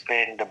to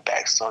explain the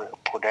backstory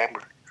of Poe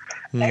Dameron?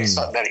 It's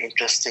not very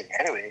interesting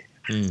anyway.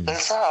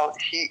 Turns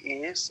out he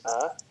is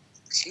a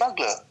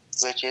smuggler,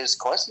 which is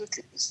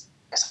coincidentally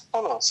a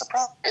Solo.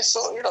 Surprise!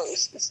 So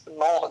it's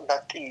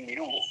nothing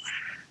new.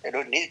 They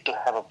don't need to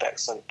have a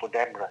backstory for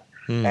Dameron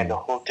and the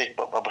whole thing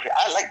about Babu Frick.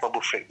 I like Babu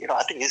Frick.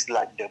 I think he's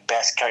like the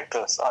best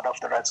characters out of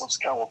the Rise of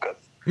Skywalker.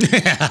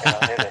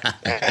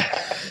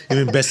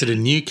 Even best of the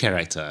new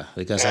character,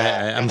 because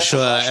I'm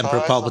sure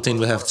Emperor Palpatine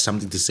will have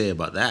something to say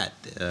about that.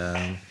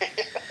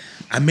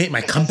 I made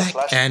my comeback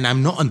and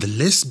I'm not on the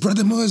list,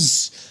 Brother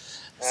Moz.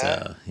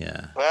 So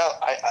yeah. Well,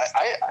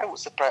 I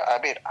was surprised. I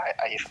mean,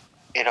 I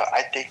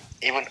think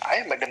even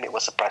Iron McDermott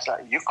was surprised.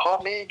 Like, you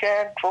call me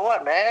again for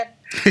what, man?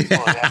 You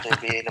have to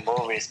be in the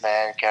movies,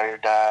 man. Carrier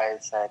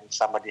dies, and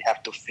somebody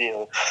have to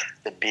fill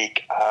the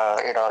big,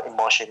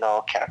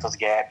 emotional character's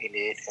gap in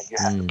it, and you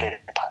have to play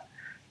the part.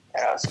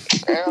 So,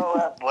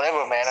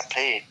 whatever, man. I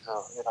played.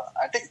 So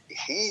I think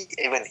he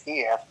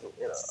have to,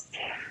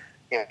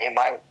 he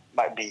might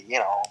be,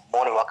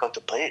 more than welcome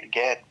to play it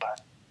again.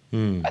 But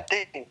I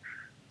think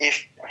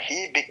if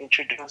he be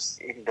introduced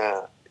in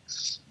the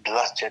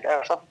Last Jedi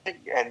or something,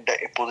 and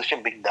the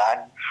exposition being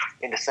done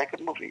in the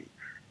second movie,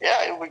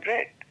 it would be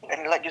great.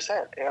 And like you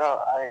said,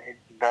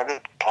 another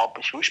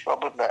huge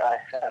problem that I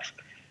have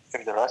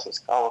with the Rise of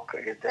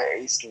Skywalker is there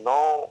is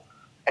no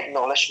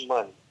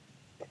acknowledgement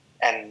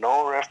and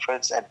no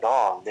reference at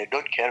all. They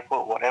don't care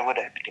for whatever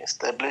that been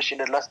established in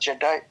the Last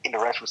Jedi in the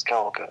Rise of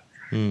Skywalker.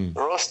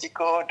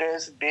 Rostico,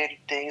 there's been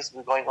things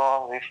going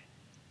on with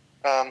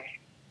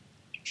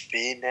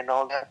Finn and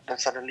all that. Then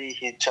suddenly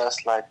he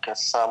just like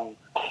some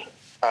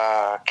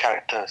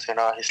characters.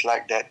 He's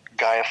like that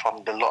guy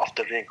from the Lord of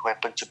the Rings who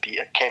happened to be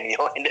a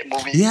cameo in that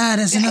movie. Yeah,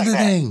 that's another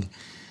thing.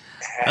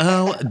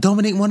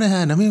 Dominic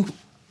Monaghan. I mean,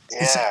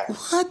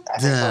 what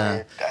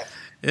the?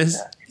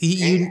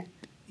 You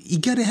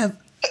gotta have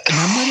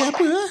nama dia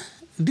apa?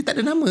 Dia tak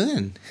ada nama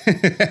kan?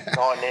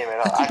 No name at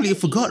all. I completely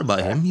forgot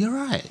about him. You're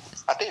right.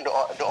 I think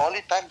the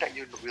only time that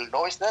you will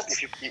know his name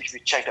if you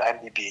check the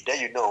IMDb,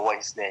 then you know what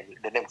his name,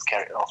 the name of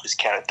his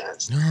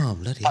characters. No,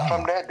 bloody Apart hell.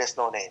 from that, there's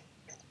no name.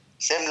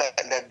 Same like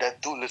the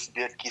two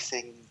lesbian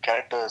kissing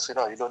characters. You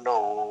don't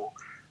know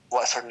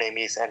what her name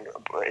is, and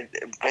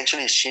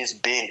eventually she's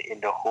been in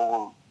the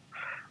whole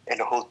 3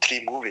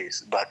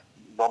 movies, but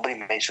nobody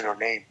mentioned her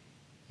name.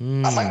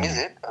 I might miss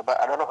it,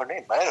 but I don't know her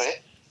name. But anyway,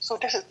 so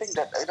that's the thing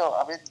that I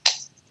mean,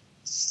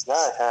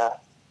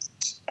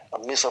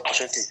 missed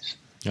opportunities.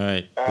 All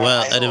right.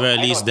 Well, at the very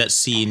least, that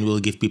scene will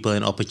give people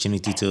an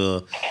opportunity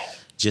to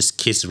just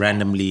kiss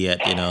randomly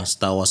at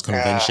Star Wars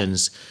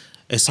conventions.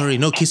 Sorry,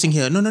 no kissing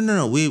here.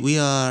 No. We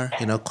are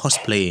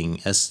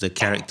cosplaying as the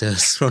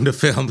characters from the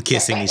film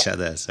kissing each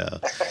other.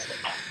 So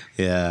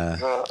yeah.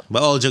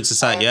 But all jokes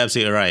aside, you're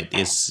absolutely right.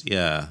 It's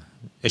a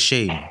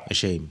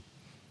shame.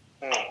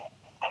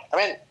 I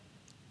mean,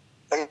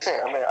 like I say,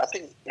 I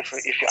think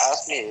if you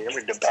ask me,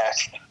 the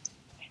best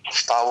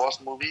Star Wars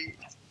movie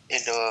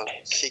in the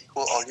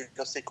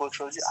original sequel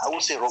trilogy, I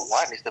would say Rogue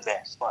One is the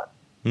best one.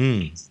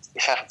 You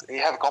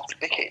have a complete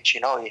package.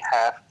 You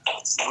have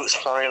good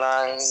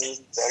storyline,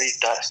 very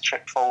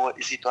straightforward,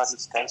 easy to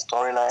understand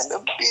storyline. A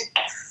bit,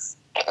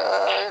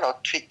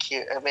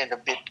 tricky. I mean, a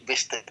bit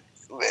wasted,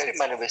 very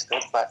minor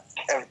wasted, but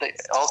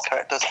all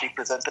characters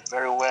represented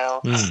very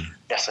well.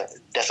 There's a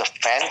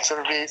fan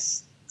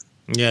service.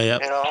 Yeah.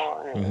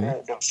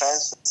 The fan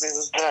service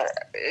is there.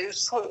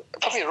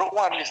 For me, Rogue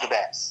One is the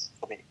best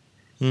for me.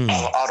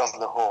 Out of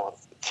the whole,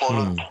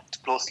 followed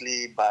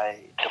closely by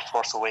The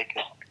Force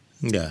Awakens.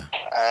 Yeah.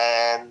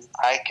 And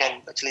I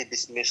can actually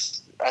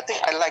dismiss. I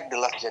think I like The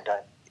Last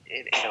Jedi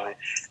in a way,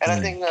 and I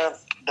think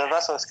The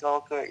Rise of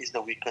Skywalker is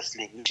the weakest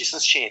link, which is a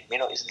shame.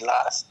 It's the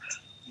last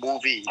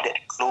movie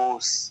that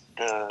closed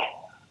the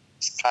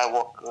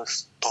Skywalker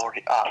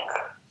story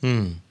arc.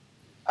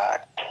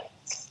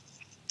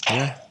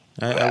 Yeah,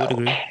 I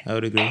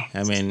would agree.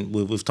 I mean,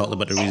 we've talked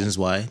about the reasons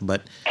why,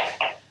 but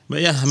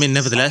yeah, I mean,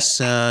 nevertheless,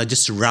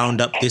 just to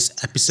round up this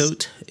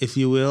episode, if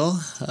you will,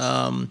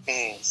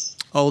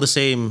 all the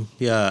same,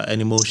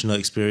 an emotional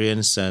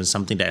experience and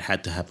something that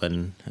had to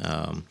happen.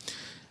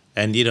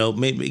 And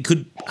maybe it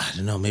could, I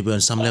don't know, maybe on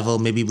some level,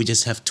 maybe we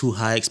just have too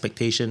high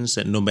expectations,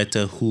 and no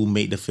matter who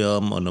made the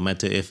film, or no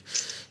matter if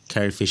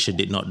Carrie Fisher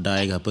did not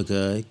die,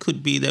 it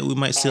could be that we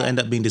might still end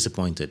up being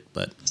disappointed.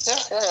 But you're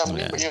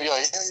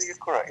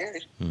correct.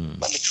 It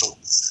might be true.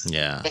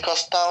 Yeah.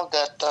 Because now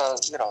that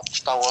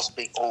Star Wars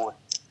being owned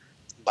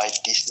by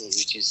Disney,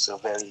 which is a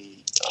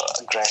very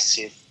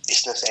aggressive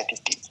business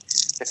entity,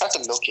 they try to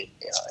milk it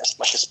as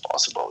much as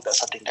possible. That's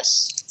something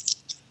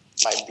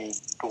might be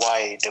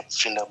why the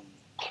film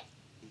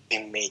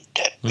being made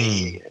that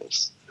way.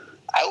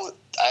 I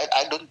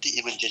don't think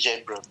even J.J.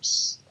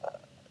 Abrams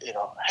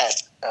had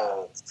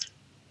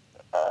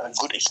a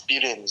good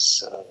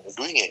experience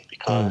doing it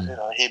because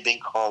he being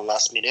called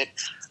last minute.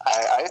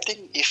 I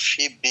think if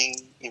he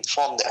being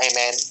informed that, hey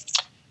man,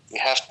 we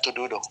have to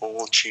do the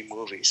whole 3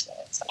 movies,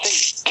 I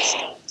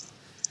think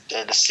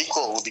the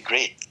sequel will be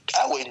great.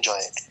 I will enjoy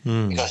it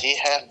because he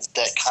has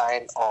that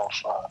kind of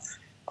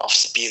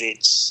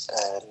spirits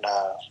and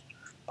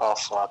of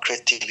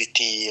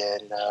creativity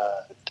and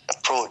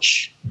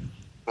approach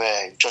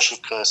where George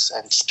Lucas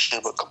and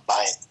Spielberg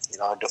combine. The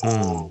old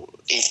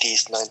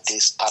 80s,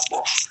 90s type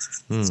of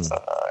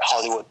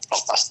Hollywood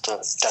blockbuster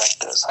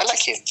directors. I like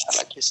him. I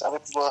like his. Other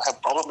people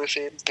have problem with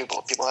him.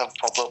 People have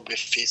problem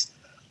with his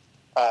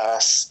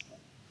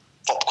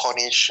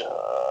popcornish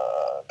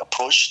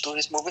approach to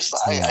his movies.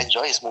 But I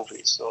enjoy his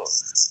movies, so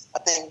I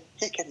think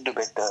he can do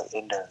better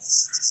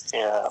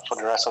for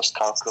the rest of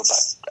Skywalker.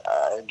 But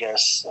I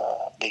guess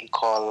being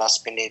called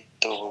last minute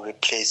to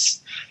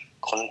replace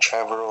Colin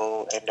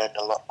Trevorrow, and then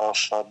a lot of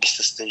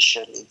business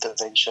station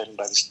intervention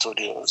by the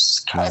studios,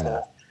 kind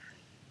of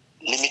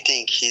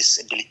limiting his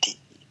ability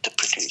to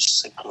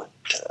produce to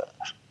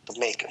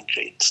make a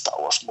great Star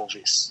Wars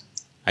movies.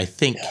 I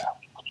think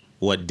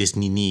what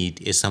Disney need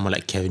is someone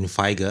like Kevin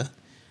Feige,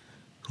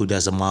 who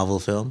does the Marvel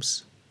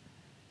films.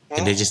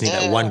 And they just need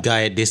that one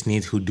guy at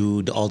Disney who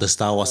do all the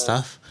Star Wars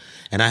stuff.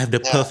 And I have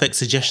the perfect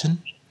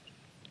suggestion.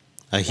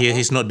 I hear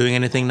he's not doing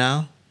anything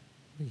now.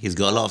 He's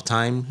got a lot of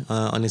time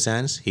on his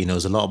hands. He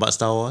knows a lot about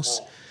Star Wars.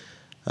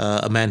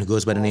 A man who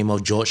goes by the name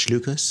of George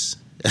Lucas.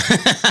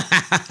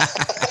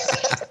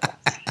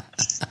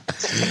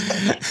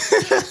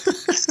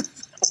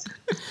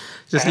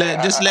 Just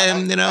let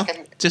him,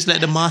 just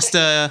let the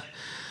master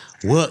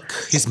work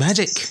his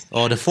magic,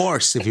 or the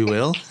force, if you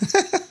will.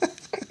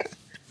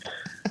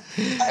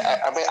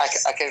 I mean, I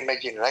can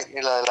imagine, right?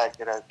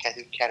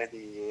 Kathleen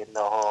Kennedy in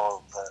the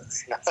whole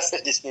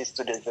Disney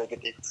studio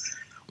executive.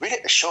 We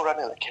need a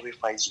showrunner like Kevin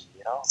Feige.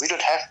 We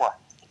don't have one.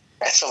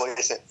 And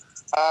somebody said,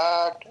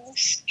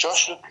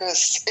 George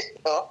Lucas,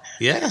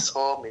 at his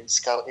home in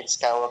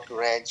Skywalker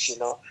Ranch,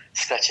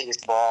 scratching his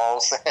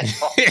balls and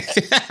all that.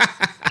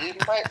 You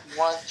might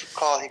want to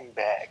call him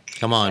back.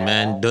 Come on,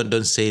 man!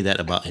 Don't say that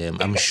about him.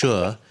 I'm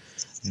sure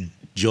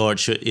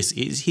George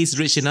he's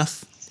rich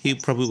enough. He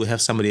probably will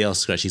have somebody else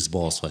scratch his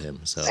balls for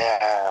him. So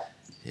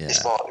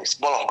It's ball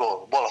of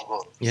gold.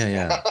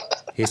 Yeah.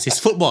 His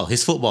football,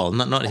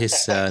 not his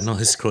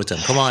scrotum.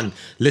 Come on,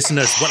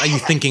 listeners, what are you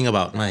thinking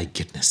about? My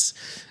goodness.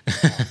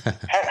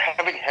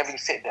 Having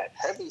said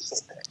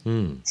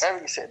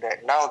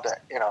that, now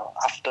that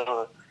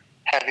after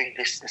having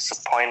this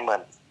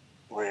disappointment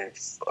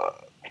with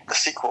the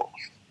sequel,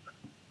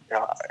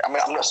 I mean,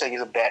 I'm not saying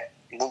it's a bad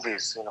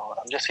movies.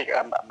 I'm just saying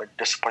I'm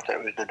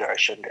disappointed with the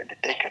direction that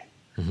they've taken.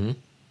 Mm-hmm.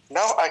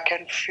 Now I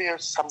can feel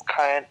some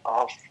kind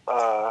of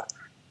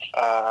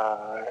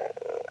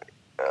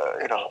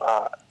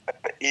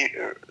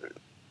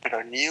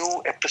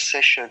new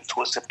appreciation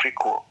towards the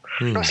prequel.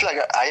 It's like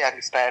I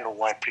understand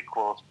why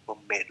prequels were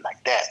made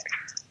like that.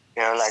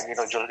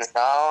 Jordan,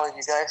 now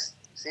you guys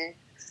see,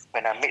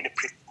 when I make the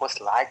prequels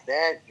like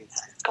that, you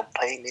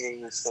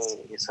complaining, you say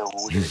it's a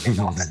wooden and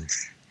all that.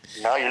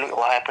 Now you look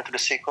what happened to the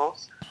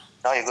sequels.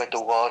 Now you're going to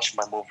watch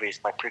my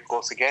movies, my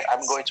prequels again.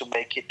 I'm going to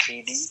make it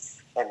 3D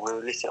and we'll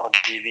release it on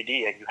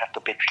DVD, and you have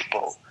to pay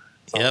triple.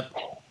 So, yep.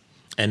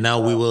 And now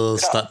we will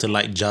start to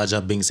like Jar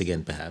Jar Binks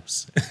again,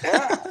 perhaps.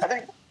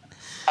 The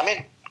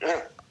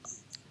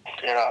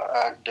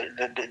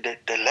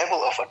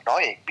level of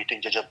annoying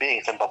between Jar Jar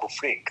Binks and Babu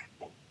Frick.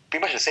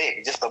 People should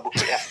say just Babu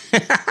Frick has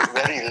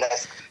very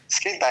less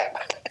screen time.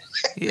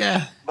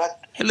 Yeah.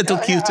 But a little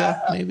cuter,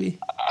 maybe.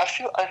 I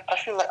feel like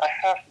I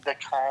have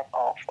that kind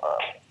of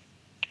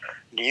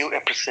new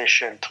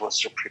appreciation towards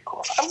the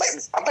prequels. I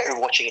might be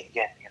watching it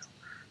again.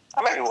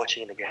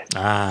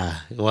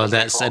 Well,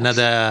 that's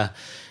another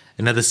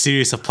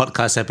series of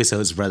podcast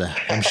episodes, brother,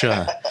 I'm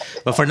sure.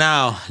 But for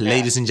now,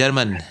 ladies and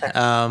gentlemen,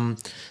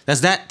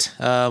 that's that.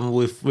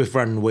 We've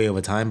run way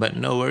over time, but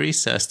no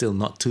worries. Still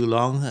not too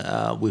long.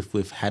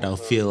 We've had our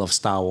fill of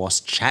Star Wars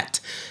chat,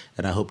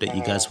 and I hope that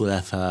you guys will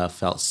have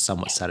felt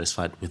somewhat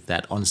satisfied with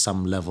that on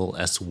some level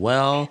as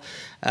well.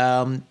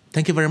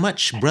 Thank you very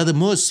much, Brother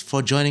Moose,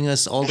 for joining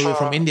us all the way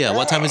from India.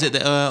 What time is it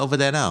over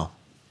there now?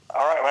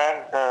 All right, man.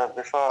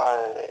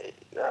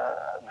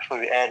 Before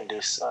we end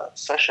this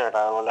session,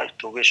 I would like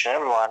to wish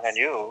everyone and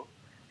you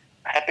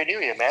a Happy New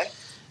Year, man.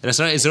 That's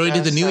right. It's already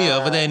the New Year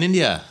over there in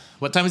India.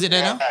 What time is it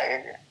there now?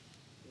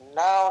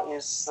 Now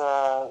is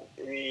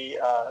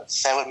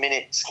 7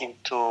 minutes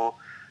into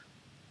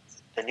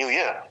the New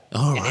Year.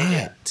 All right.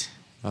 India.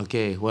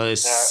 Okay. Well,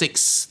 it's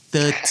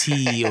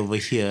 6:30 over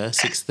here.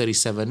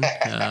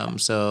 6:37.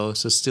 So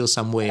still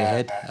some way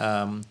ahead.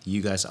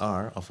 You guys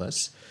are of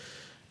us.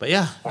 But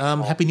yeah,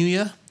 Happy New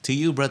Year to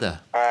you, brother.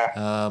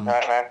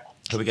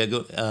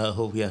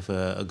 Hope we have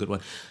a good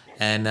one.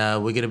 And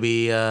we're going to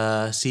be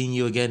seeing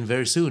you again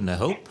very soon, I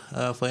hope,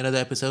 for another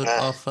episode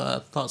of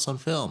Thoughts on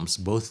Films.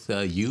 Both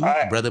you,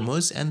 Brother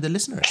Moose, and the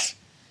listeners.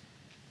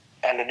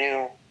 And the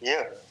new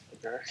year.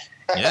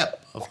 Yep,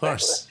 of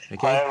course.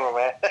 Okay. Whatever,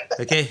 man.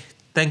 Okay.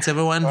 Thanks,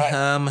 everyone. Right.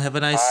 Have a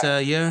nice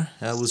year.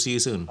 We'll see you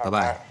soon. Bye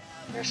bye.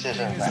 See you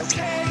soon. Bye.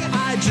 Okay,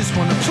 I just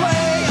wanna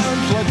play,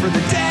 unplug for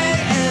the day,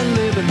 and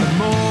live in the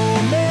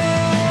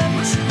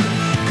moment.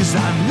 'Cause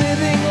I'm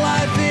living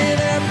life in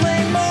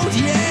airplane mode,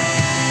 yeah.